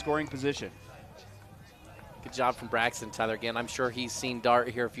runner in scoring position. Good job from Braxton, Tyler. Again, I'm sure he's seen Dart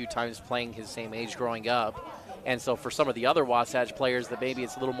here a few times playing his same age growing up. And so for some of the other Wasatch players that maybe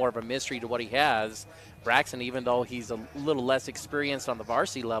it's a little more of a mystery to what he has, Braxton, even though he's a little less experienced on the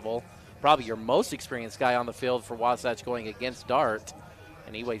varsity level, probably your most experienced guy on the field for Wasatch going against Dart,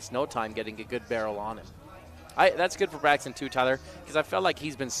 and he wastes no time getting a good barrel on him. That's good for Braxton too, Tyler, because I felt like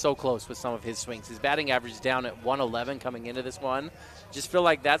he's been so close with some of his swings. His batting average is down at 111 coming into this one. Just feel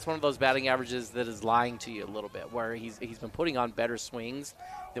like that's one of those batting averages that is lying to you a little bit, where he's been putting on better swings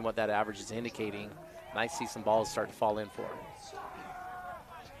than what that average is indicating. Nice to see some balls start to fall in for him.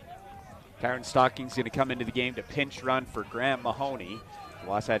 Kyron Stocking's going to come into the game to pinch run for Graham Mahoney.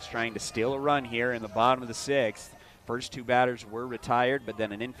 Wasatch trying to steal a run here in the bottom of the sixth. First two batters were retired, but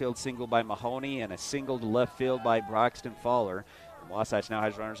then an infield single by Mahoney and a single to left field by Braxton Fowler. Wasatch now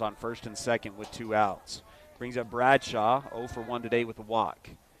has runners on first and second with 2 outs. Brings up Bradshaw, 0 for 1 today with a walk.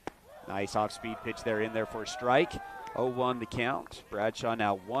 Nice off-speed pitch there in there for a strike. 0-1 the count. Bradshaw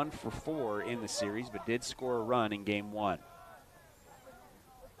now 1 for 4 in the series, but did score a run in game 1.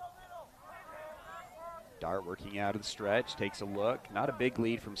 Dart working out of the stretch, takes a look. Not a big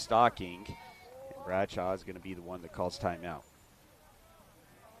lead from Stocking. And Bradshaw is going to be the one that calls timeout.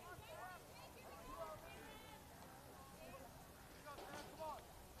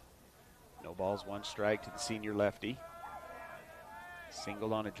 No balls, 1 strike to the senior lefty.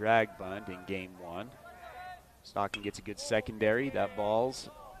 Single on a drag bunt in game 1. Stocking gets a good secondary. That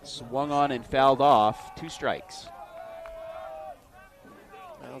ball's swung on and fouled off. 2 strikes.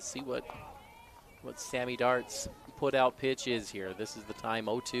 Well, let's see what Sammy Dart's put-out pitch is here. This is the time,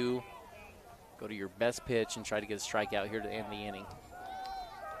 0-2. Go to your best pitch and try to get a strikeout here to end the inning.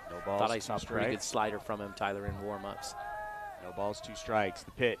 No balls, Thought I saw a 2 pretty good strikes. slider from him, Tyler, in warm-ups. No balls, 2 strikes.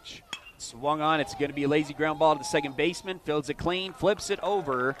 The pitch swung on. It's going to be a lazy ground ball to the second baseman. Fields it clean, flips it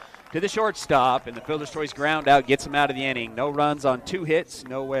over to the shortstop, and the fielder's choice ground out gets him out of the inning. No runs on 2 hits,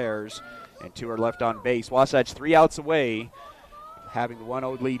 no errors, and 2 are left on base. Wasatch 3 outs away, having the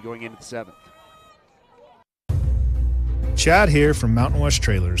 1-0 lead going into the 7th. Chad here from Mountain West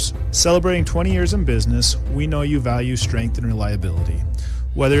Trailers. Celebrating 20 years in business, we know you value strength and reliability.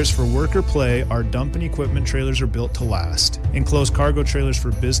 Whether it's for work or play, our dump and equipment trailers are built to last. Enclosed cargo trailers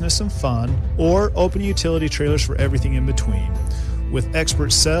for business and fun, or open utility trailers for everything in between. With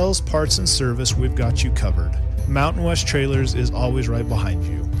expert sales, parts, and service, we've got you covered. Mountain West Trailers is always right behind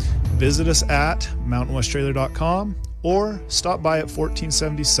you. Visit us at mountainwesttrailer.com or stop by at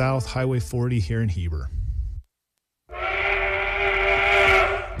 1470 South Highway 40 here in Heber.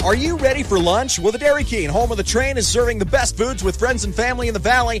 Are you ready for lunch? Well, the Dairy King, home of the train, is serving the best foods with friends and family in the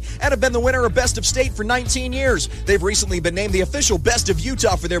Valley and have been the winner of Best of State for 19 years. They've recently been named the official Best of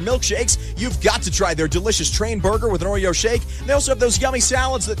Utah for their milkshakes. You've got to try their delicious train burger with an Oreo shake. They also have those yummy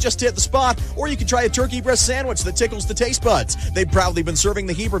salads that just hit the spot, or you can try a turkey breast sandwich that tickles the taste buds. They've proudly been serving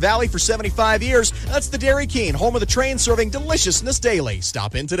the Heber Valley for 75 years. That's the Dairy King, home of the train, serving deliciousness daily.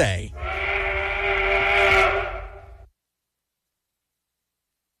 Stop in today.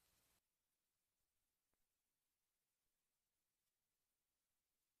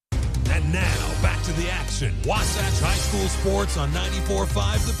 And now, back to the action. Wasatch High School Sports on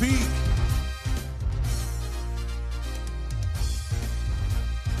 94.5 The Peak.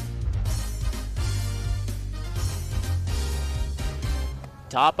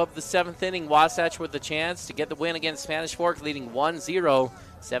 Top of the 7th inning, Wasatch with the chance to get the win against Spanish Fork, leading 1-0.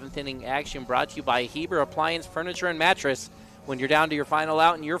 7th inning action brought to you by Heber Appliance Furniture and Mattress. When you're down to your final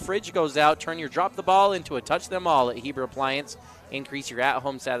out and your fridge goes out, turn your drop the ball into a touch them all at Heber Appliance. Increase your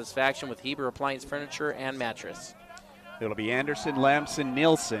at-home satisfaction with Heber Appliance Furniture and Mattress. It'll be Anderson, Lamson,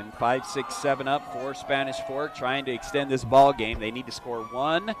 Nielsen, 5, 6, 7 up for Spanish Fork, trying to extend this ball game. They need to score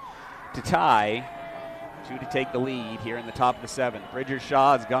 1 to tie, 2 to take the lead here in the top of the 7th. Bridger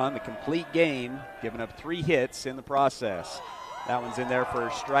Shaw has gone the complete game, giving up 3 hits in the process. That one's in there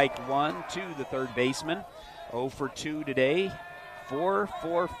for strike 1 to the third baseman. 0 for 2 today, 4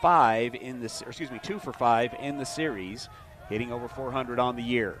 for 5 in this, 2 for 5 in the series, hitting over 400 on the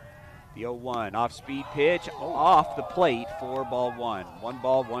year. The 0-1 off-speed pitch off the plate for ball 1. 1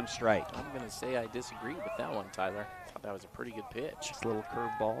 ball, 1 strike. I'm going to say I disagree with that one, Tyler. I thought that was a pretty good pitch. Just a little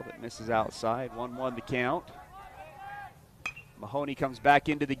curveball that misses outside. 1-1 the count. Mahoney comes back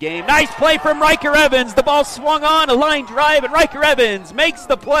into the game. Nice play from Riker Evans. The ball swung on, a line drive, and Riker Evans makes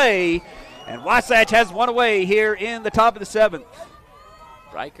the play. And Wasatch has one away here in the top of the 7th.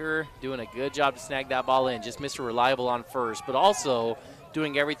 Riker doing a good job to snag that ball in. Just Mr. Reliable on first, but also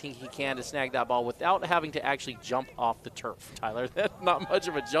doing everything he can to snag that ball without having to actually jump off the turf, Tyler. That's not much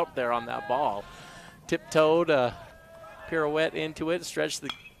of a jump there on that ball. Tiptoed, pirouette into it, stretched the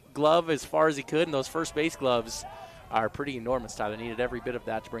glove as far as he could, and those first base gloves are pretty enormous, Tyler. Needed every bit of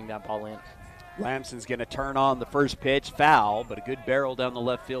that to bring that ball in. Lamson's going to turn on the first pitch, foul, but a good barrel down the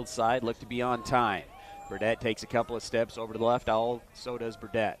left field side, looked to be on time. Burdett takes a couple of steps over to the left, so does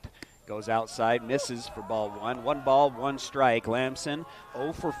Burdett. Goes outside, misses for ball one. 1 ball, 1 strike. Lamson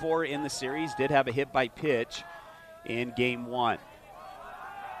 0 for 4 in the series, did have a hit by pitch in game 1.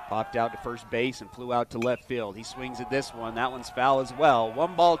 Popped out to first base and flew out to left field. He swings at this one. That one's foul as well.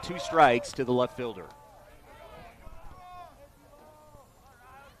 1 ball, 2 strikes to the left fielder.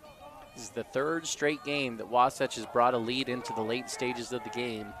 This is the 3rd straight game that Wasatch has brought a lead into the late stages of the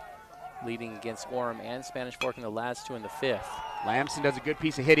game, leading against Orem and Spanish Fork in the last 2 in the 5th. Lamson does a good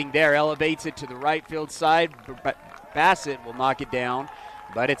piece of hitting there, elevates it to the right field side. Bassett will knock it down,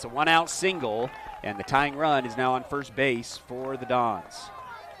 but it's a 1-out single, and the tying run is now on first base for the Dons.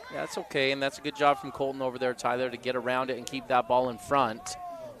 Yeah, that's okay, and that's a good job from Colton over there, Tyler, to get around it and keep that ball in front.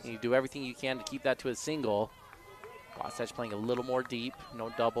 And you do everything you can to keep that to a single. Wasatch playing a little more deep, no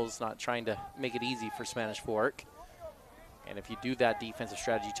doubles, not trying to make it easy for Spanish Fork. And if you do that defensive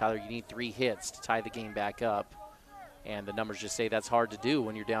strategy, Tyler, you need 3 hits to tie the game back up. And the numbers just say that's hard to do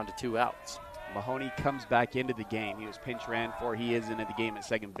when you're down to 2 outs. Mahoney comes back into the game. He was pinch ran for. He is into the game at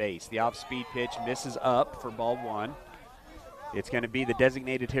second base. The off-speed pitch misses up for ball 1. It's going to be the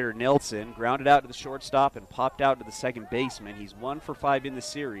designated hitter, Nilsson. Grounded out to the shortstop and popped out to the second baseman. He's 1 for 5 in the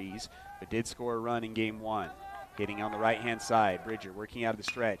series, but did score a run in game 1. Hitting on the right-hand side. Bridger working out of the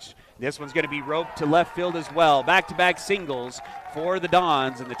stretch. This one's going to be roped to left field as well. Back-to-back singles for the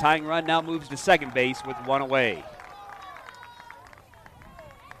Dons, and the tying run now moves to second base with 1 away.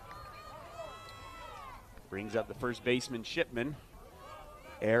 Brings up the first baseman, Shipman.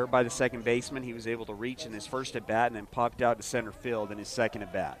 Error by the second baseman. He was able to reach in his first at-bat and then popped out to center field in his second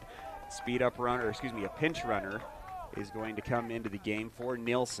at-bat. Speed-up runner, a pinch runner is going to come into the game for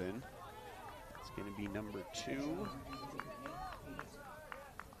Nilsson. It's going to be number 2. Take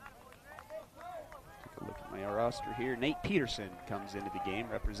a look at my roster here. Nate Peterson comes into the game,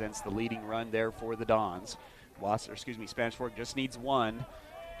 represents the leading run there for the Dons. Spanish Fork just needs 1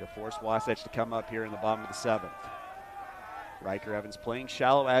 to force Wasatch to come up here in the bottom of the 7th. Riker Evans playing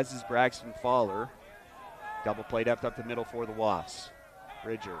shallow, as is Braxton Fowler. Double play depth up the middle for the Wasps.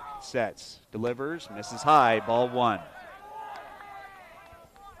 Bridger sets, delivers, misses high, ball 1.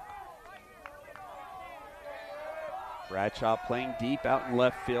 Bradshaw playing deep out in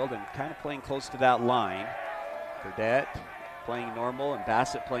left field and kind of playing close to that line. Burdett playing normal and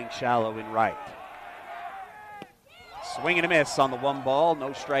Bassett playing shallow in right. Swing and a miss on the 1 ball,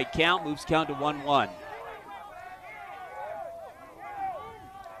 no strike count, moves count to 1-1.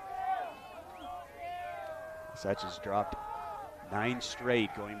 Wasatch has dropped 9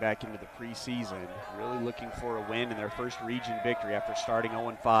 straight going back into the preseason. Really looking for a win in their first region victory after starting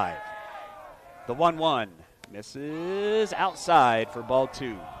 0-5. The 1-1 misses outside for ball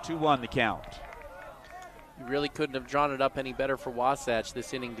 2. 2-1 the count. You really couldn't have drawn it up any better for Wasatch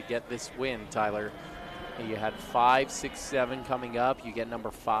this inning to get this win, Tyler. And you had 5, 6, 7 coming up. You get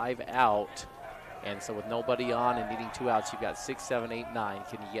number 5 out. And so with nobody on and needing 2 outs, you've got 6, 7, 8, 9.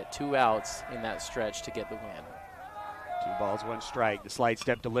 Can you get 2 outs in that stretch to get the win? 2 balls, 1 strike. The slide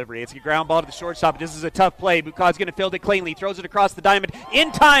step delivery. It's a ground ball to the shortstop. This is a tough play. Bukad's going to field it cleanly. Throws it across the diamond.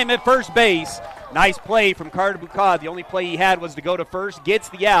 In time at first base. Nice play from Carter Bukad. The only play he had was to go to first. Gets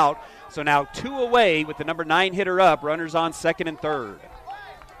the out. So now 2 away with the number 9 hitter up. Runners on second and third.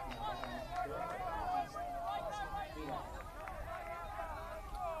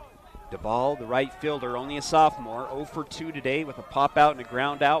 Duvall, the right fielder, only a sophomore, 0 for 2 today with a pop out and a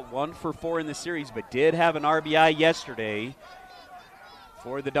ground out, 1 for 4 in the series, but did have an RBI yesterday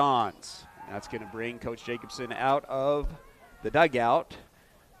for the Dons. That's going to bring Coach Jacobson out of the dugout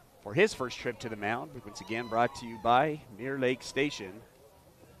for his first trip to the mound. Once again, brought to you by Mirror Lake Station.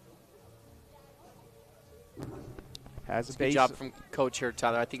 Has a good job from Coach here,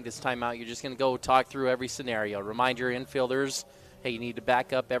 Tyler. I think this timeout, you're just going to go talk through every scenario. Remind your infielders, hey, you need to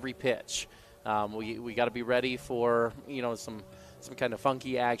back up every pitch. We got to be ready for, some kind of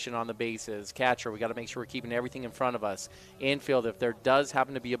funky action on the bases. Catcher, we got to make sure we're keeping everything in front of us. Infield, if there does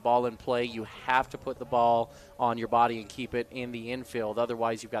happen to be a ball in play, you have to put the ball on your body and keep it in the infield.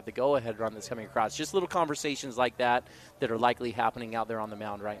 Otherwise, you've got the go-ahead run that's coming across. Just little conversations like that are likely happening out there on the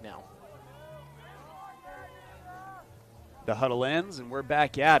mound right now. The huddle ends, and we're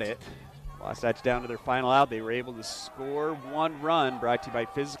back at it. Wasatch down to their final out. They were able to score one run, brought to you by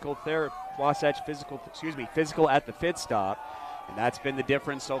Wasatch Physical at the Fit Stop. And that's been the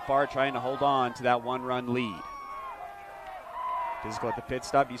difference so far, trying to hold on to that one-run lead. Physical at the Pit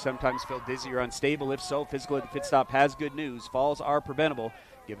Stop, you sometimes feel dizzy or unstable. If so, Physical at the Pit Stop has good news. Falls are preventable.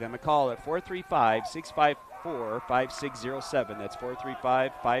 Give them a call at 435-654-5607. That's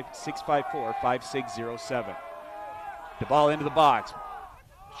 435-654-5607. The ball into the box.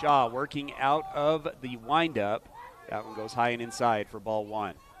 Shaw working out of the windup. That one goes high and inside for ball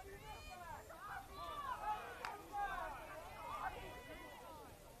one.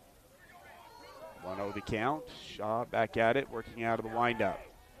 The count. Shaw back at it, working out of the windup.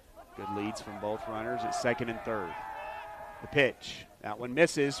 Good leads from both runners at second and third. The pitch. That one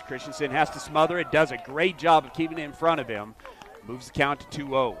misses. Christensen has to smother it. Does a great job of keeping it in front of him. Moves the count to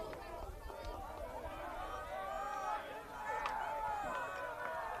 2-0.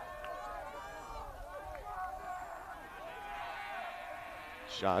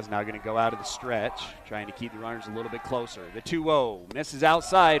 Shaw's now going to go out of the stretch, trying to keep the runners a little bit closer. The 2-0 misses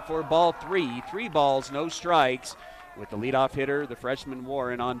outside for ball three. 3 balls, no strikes, with the leadoff hitter, the freshman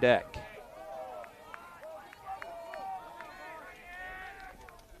Warren, on deck.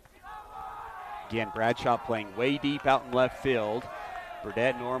 Again, Bradshaw playing way deep out in left field.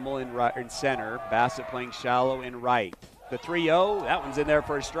 Burdette normal in center. Bassett playing shallow in right. The 3-0, that one's in there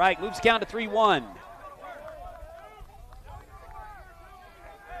for a strike. Moves count to 3-1.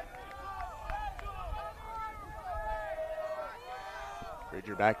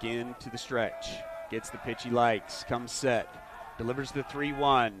 Bridger back into the stretch. Gets the pitch he likes. Comes set. Delivers the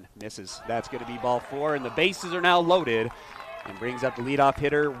 3-1. Misses. That's going to be ball 4. And the bases are now loaded. And brings up the leadoff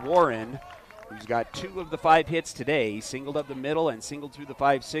hitter, Warren, who's got 2 of the 5 hits today. Singled up the middle and singled through the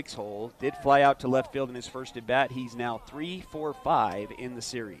 5-6 hole. Did fly out to left field in his first at bat. He's now 3-for-5 in the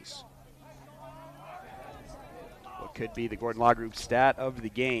series. What could be the Gordon Law Group stat of the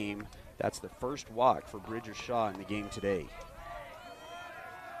game. That's the first walk for Bridger Shaw in the game today.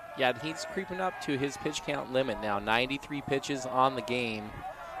 Yeah, he's creeping up to his pitch count limit now. 93 pitches on the game.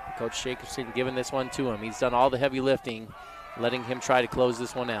 Coach Jacobson giving this one to him. He's done all the heavy lifting, letting him try to close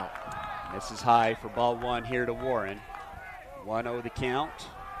this one out. This is high for ball 1 here to Warren. 1-0 the count.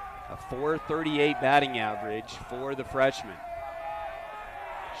 A .438 batting average for the freshman.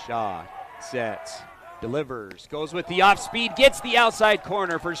 Shaw sets, delivers, goes with the off speed, gets the outside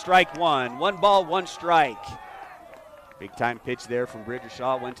corner for strike 1. 1 ball, 1 strike. Big time pitch there from Bridger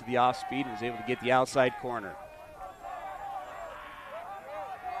Shaw. Went to the off speed and was able to get the outside corner.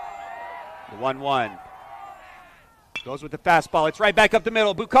 The 1-1. Goes with the fastball. It's right back up the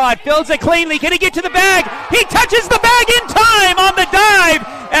middle. Bucad fills it cleanly. Can he get to the bag? He touches the bag in time on the dive.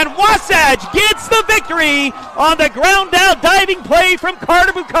 And Wasatch gets the victory on the ground out diving play from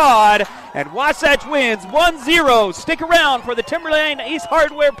Carter Bucad. And Wasatch wins 1-0. Stick around for the Timberline Ace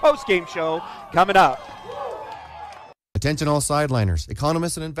Hardware postgame show coming up. Attention all sideliners.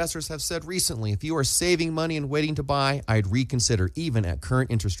 Economists and investors have said recently, if you are saving money and waiting to buy, I'd reconsider even at current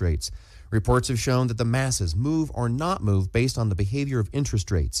interest rates. Reports have shown that the masses move or not move based on the behavior of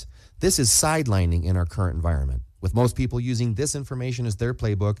interest rates. This is sidelining in our current environment. With most people using this information as their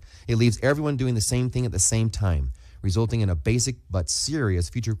playbook, it leaves everyone doing the same thing at the same time, resulting in a basic but serious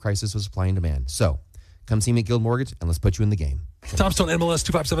future crisis of supply and demand. So, come see me at Guild Mortgage and let's put you in the game. Tom Stone, MLS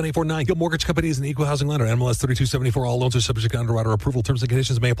 257849. Guild Mortgage Company is an equal housing lender. MLS 3274. All loans are subject to underwriter approval. Terms and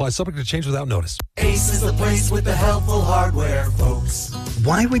conditions may apply. Subject to change without notice. Ace is the place with the helpful hardware, folks.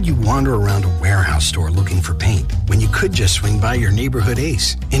 Why would you wander around a warehouse store looking for paint when you could just swing by your neighborhood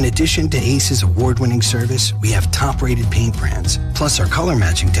Ace? In addition to Ace's award-winning service, we have top-rated paint brands. Plus, our color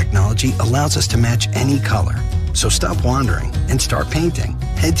matching technology allows us to match any color. So stop wandering and start painting.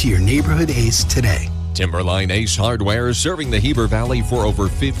 Head to your neighborhood Ace today. Timberline Ace Hardware, serving the Heber Valley for over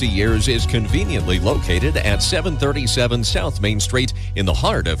 50 years, is conveniently located at 737 South Main Street in the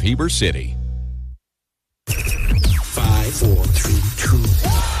heart of Heber City. 5, 4, 3, 2, 1.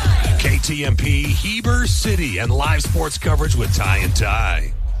 KTMP Heber City and live sports coverage with Ty and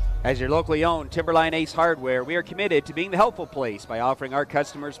Ty. As your locally owned Timberline Ace Hardware, we are committed to being the helpful place by offering our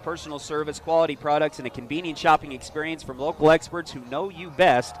customers personal service, quality products, and a convenient shopping experience from local experts who know you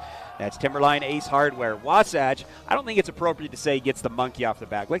best. That's Timberline Ace Hardware. Wasatch, I don't think it's appropriate to say gets the monkey off the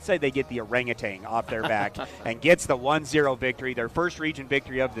back. Let's say they get the orangutan off their back and gets the 1-0 victory, their first region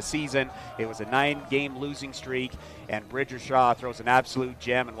victory of the season. It was a 9-game losing streak, and Bridger Shaw throws an absolute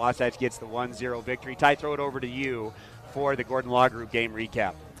gem, and Wasatch gets the 1-0 victory. Ty, throw it over to you for the Gordon Law Group game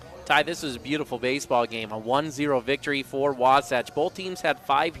recap. Ty, this was a beautiful baseball game, a 1-0 victory for Wasatch. Both teams had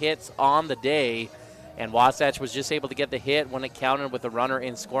 5 hits on the day, and Wasatch was just able to get the hit when it counted with a runner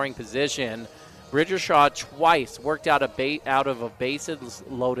in scoring position. Bridgershaw twice worked out of a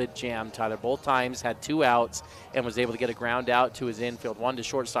bases-loaded jam, Tyler. Both times had 2 outs and was able to get a ground out to his infield. 1 to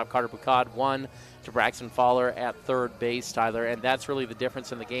shortstop Carter Boucade, 1 to Braxton Fowler at third base, Tyler. And that's really the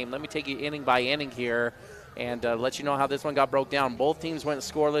difference in the game. Let me take you inning by inning here and let you know how this one got broke down. Both teams went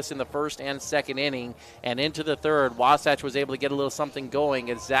scoreless in the first and second inning. And into the third, Wasatch was able to get a little something going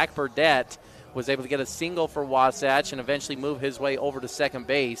as Zach Burdett was able to get a single for Wasatch and eventually move his way over to second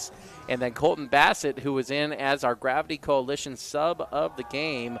base. And then Colton Bassett, who was in as our Gravity Coalition sub of the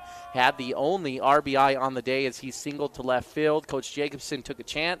game, had the only RBI on the day as he singled to left field. Coach Jacobson took a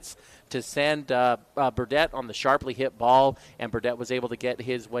chance to send Burdett on the sharply hit ball, and Burdett was able to get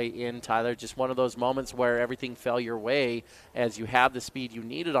his way in, Tyler. Just one of those moments where everything fell your way as you have the speed you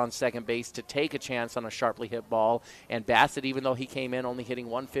needed on second base to take a chance on a sharply hit ball. And Bassett, even though he came in only hitting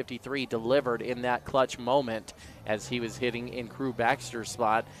 153, delivered in that clutch moment as he was hitting in Crew Baxter's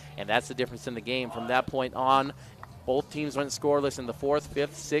spot, and that's the difference in the game. From that point on, both teams went scoreless in the 4th,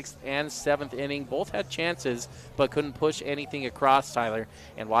 5th, 6th, and 7th inning. Both had chances, but couldn't push anything across, Tyler.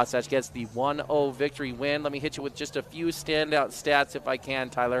 And Wasatch gets the 1-0 victory win. Let me hit you with just a few standout stats if I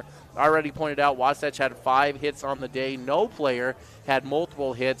can, Tyler. I already pointed out Wasatch had 5 hits on the day. No player had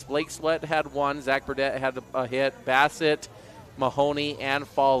multiple hits. Blake Sweat had 1. Zach Burdett had a hit. Bassett, Mahoney, and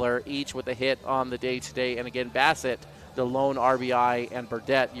Fowler each with a hit on the day today. And again, Bassett, the lone RBI, and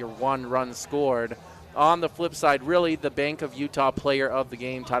Burdett, your 1 run scored. On the flip side, really the Bank of Utah player of the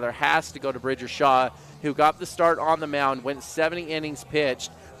game, Tyler, has to go to Bridgershaw, who got the start on the mound, went 70 innings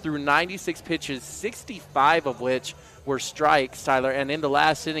pitched, threw 96 pitches, 65 of which were strikes, Tyler. And in the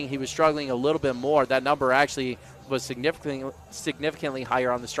last inning, he was struggling a little bit more. That number actually was significantly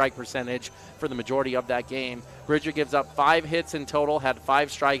higher on the strike percentage for the majority of that game. Bridger gives up 5 hits in total, had 5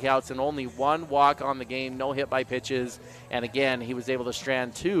 strikeouts, and only 1 walk on the game, no hit by pitches. And again, he was able to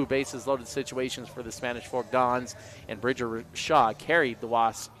strand 2 bases-loaded situations for the Spanish Fork Dons, and Bridger Shaw carried the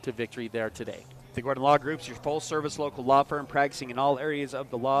Wasp to victory there today. The Gordon Law Group's your full-service local law firm practicing in all areas of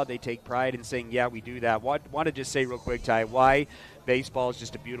the law. They take pride in saying, yeah, we do that. Want to just say real quick, Ty, why baseball is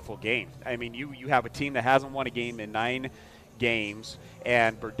just a beautiful game. I mean, you have a team that hasn't won a game in 9 games,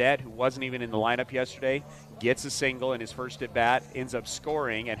 and Burdett, who wasn't even in the lineup yesterday, gets a single in his first at-bat, ends up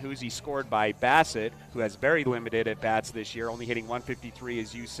scoring, and who's he scored by? Bassett, who has very limited at-bats this year, only hitting 153,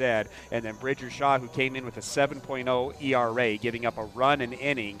 as you said, and then Bridger Shaw, who came in with a 7.0 ERA, giving up a run an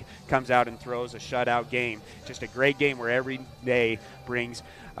inning, comes out and throws a shutout game. Just a great game where every day brings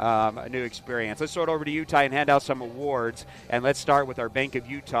a new experience. Let's throw it over to you, Ty, and hand out some awards, and let's start with our Bank of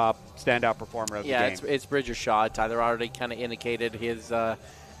Utah standout performer of the game. Yeah, it's Bridger Shaw. Tyler already kind of indicated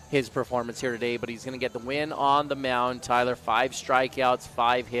his performance here today, but he's going to get the win on the mound. Tyler, 5 strikeouts,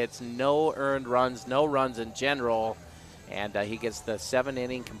 5 hits, no earned runs, no runs in general, and he gets the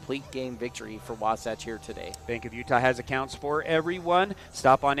 7-inning complete game victory for Wasatch here today. Bank of Utah has accounts for everyone.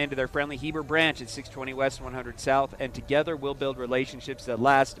 Stop on into their friendly Heber branch at 620 West, 100 South, and together we'll build relationships that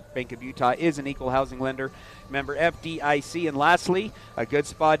last. Bank of Utah is an equal housing lender, member FDIC. And lastly, a good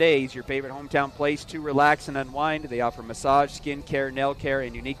spa day is your favorite hometown place to relax and unwind. They offer massage, skin care, nail care,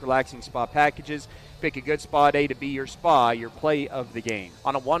 and unique relaxing spa packages. Pick a good spa day to be your spa, your play of the game.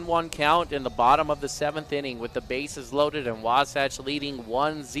 On a 1-1 count in the bottom of the 7th inning with the bases loaded and Wasatch leading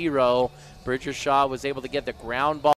 1-0, Bridger Shaw was able to get the ground ball